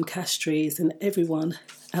Norbert from Castries, and everyone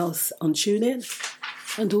else on TuneIn,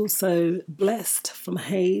 and also Blessed from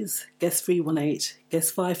Hayes, Guest 318,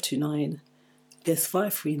 Guest 529, Guest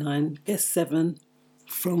 539, Guest 7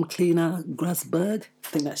 from Kleiner Grasberg, I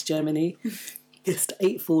think that's Germany, Guest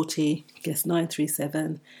 840, Guest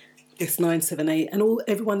 937, Guest 978, and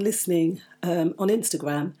everyone listening on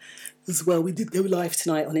Instagram as well. We did go live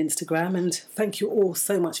tonight on Instagram, and thank you all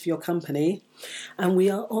so much for your company. And we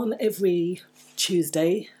are on every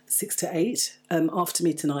Tuesday, 6 to 8. After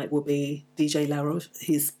me tonight will be DJ Laro.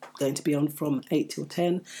 He's going to be on from 8 till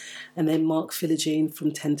 10. And then Mark Philogene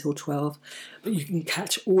from 10 till 12. But you can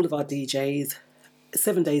catch all of our DJs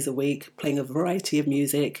 7 days a week, playing a variety of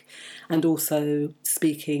music and also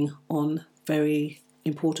speaking on very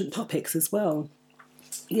important topics as well.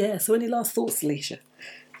 Yeah, so any last thoughts,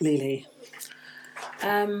 Lily?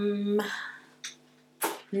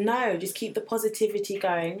 No, just keep the positivity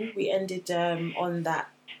going. We ended on that,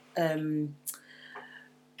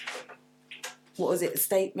 what was it,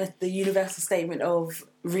 statement, the universal statement of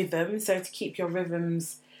rhythm. So to keep your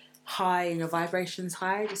rhythms high and your vibrations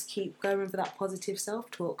high, just keep going with that positive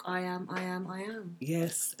self-talk. I am, I am, I am.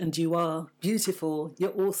 Yes, and you are beautiful.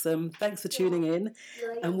 You're awesome. Thanks for tuning in.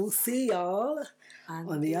 And we'll see y'all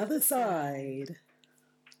on the other side.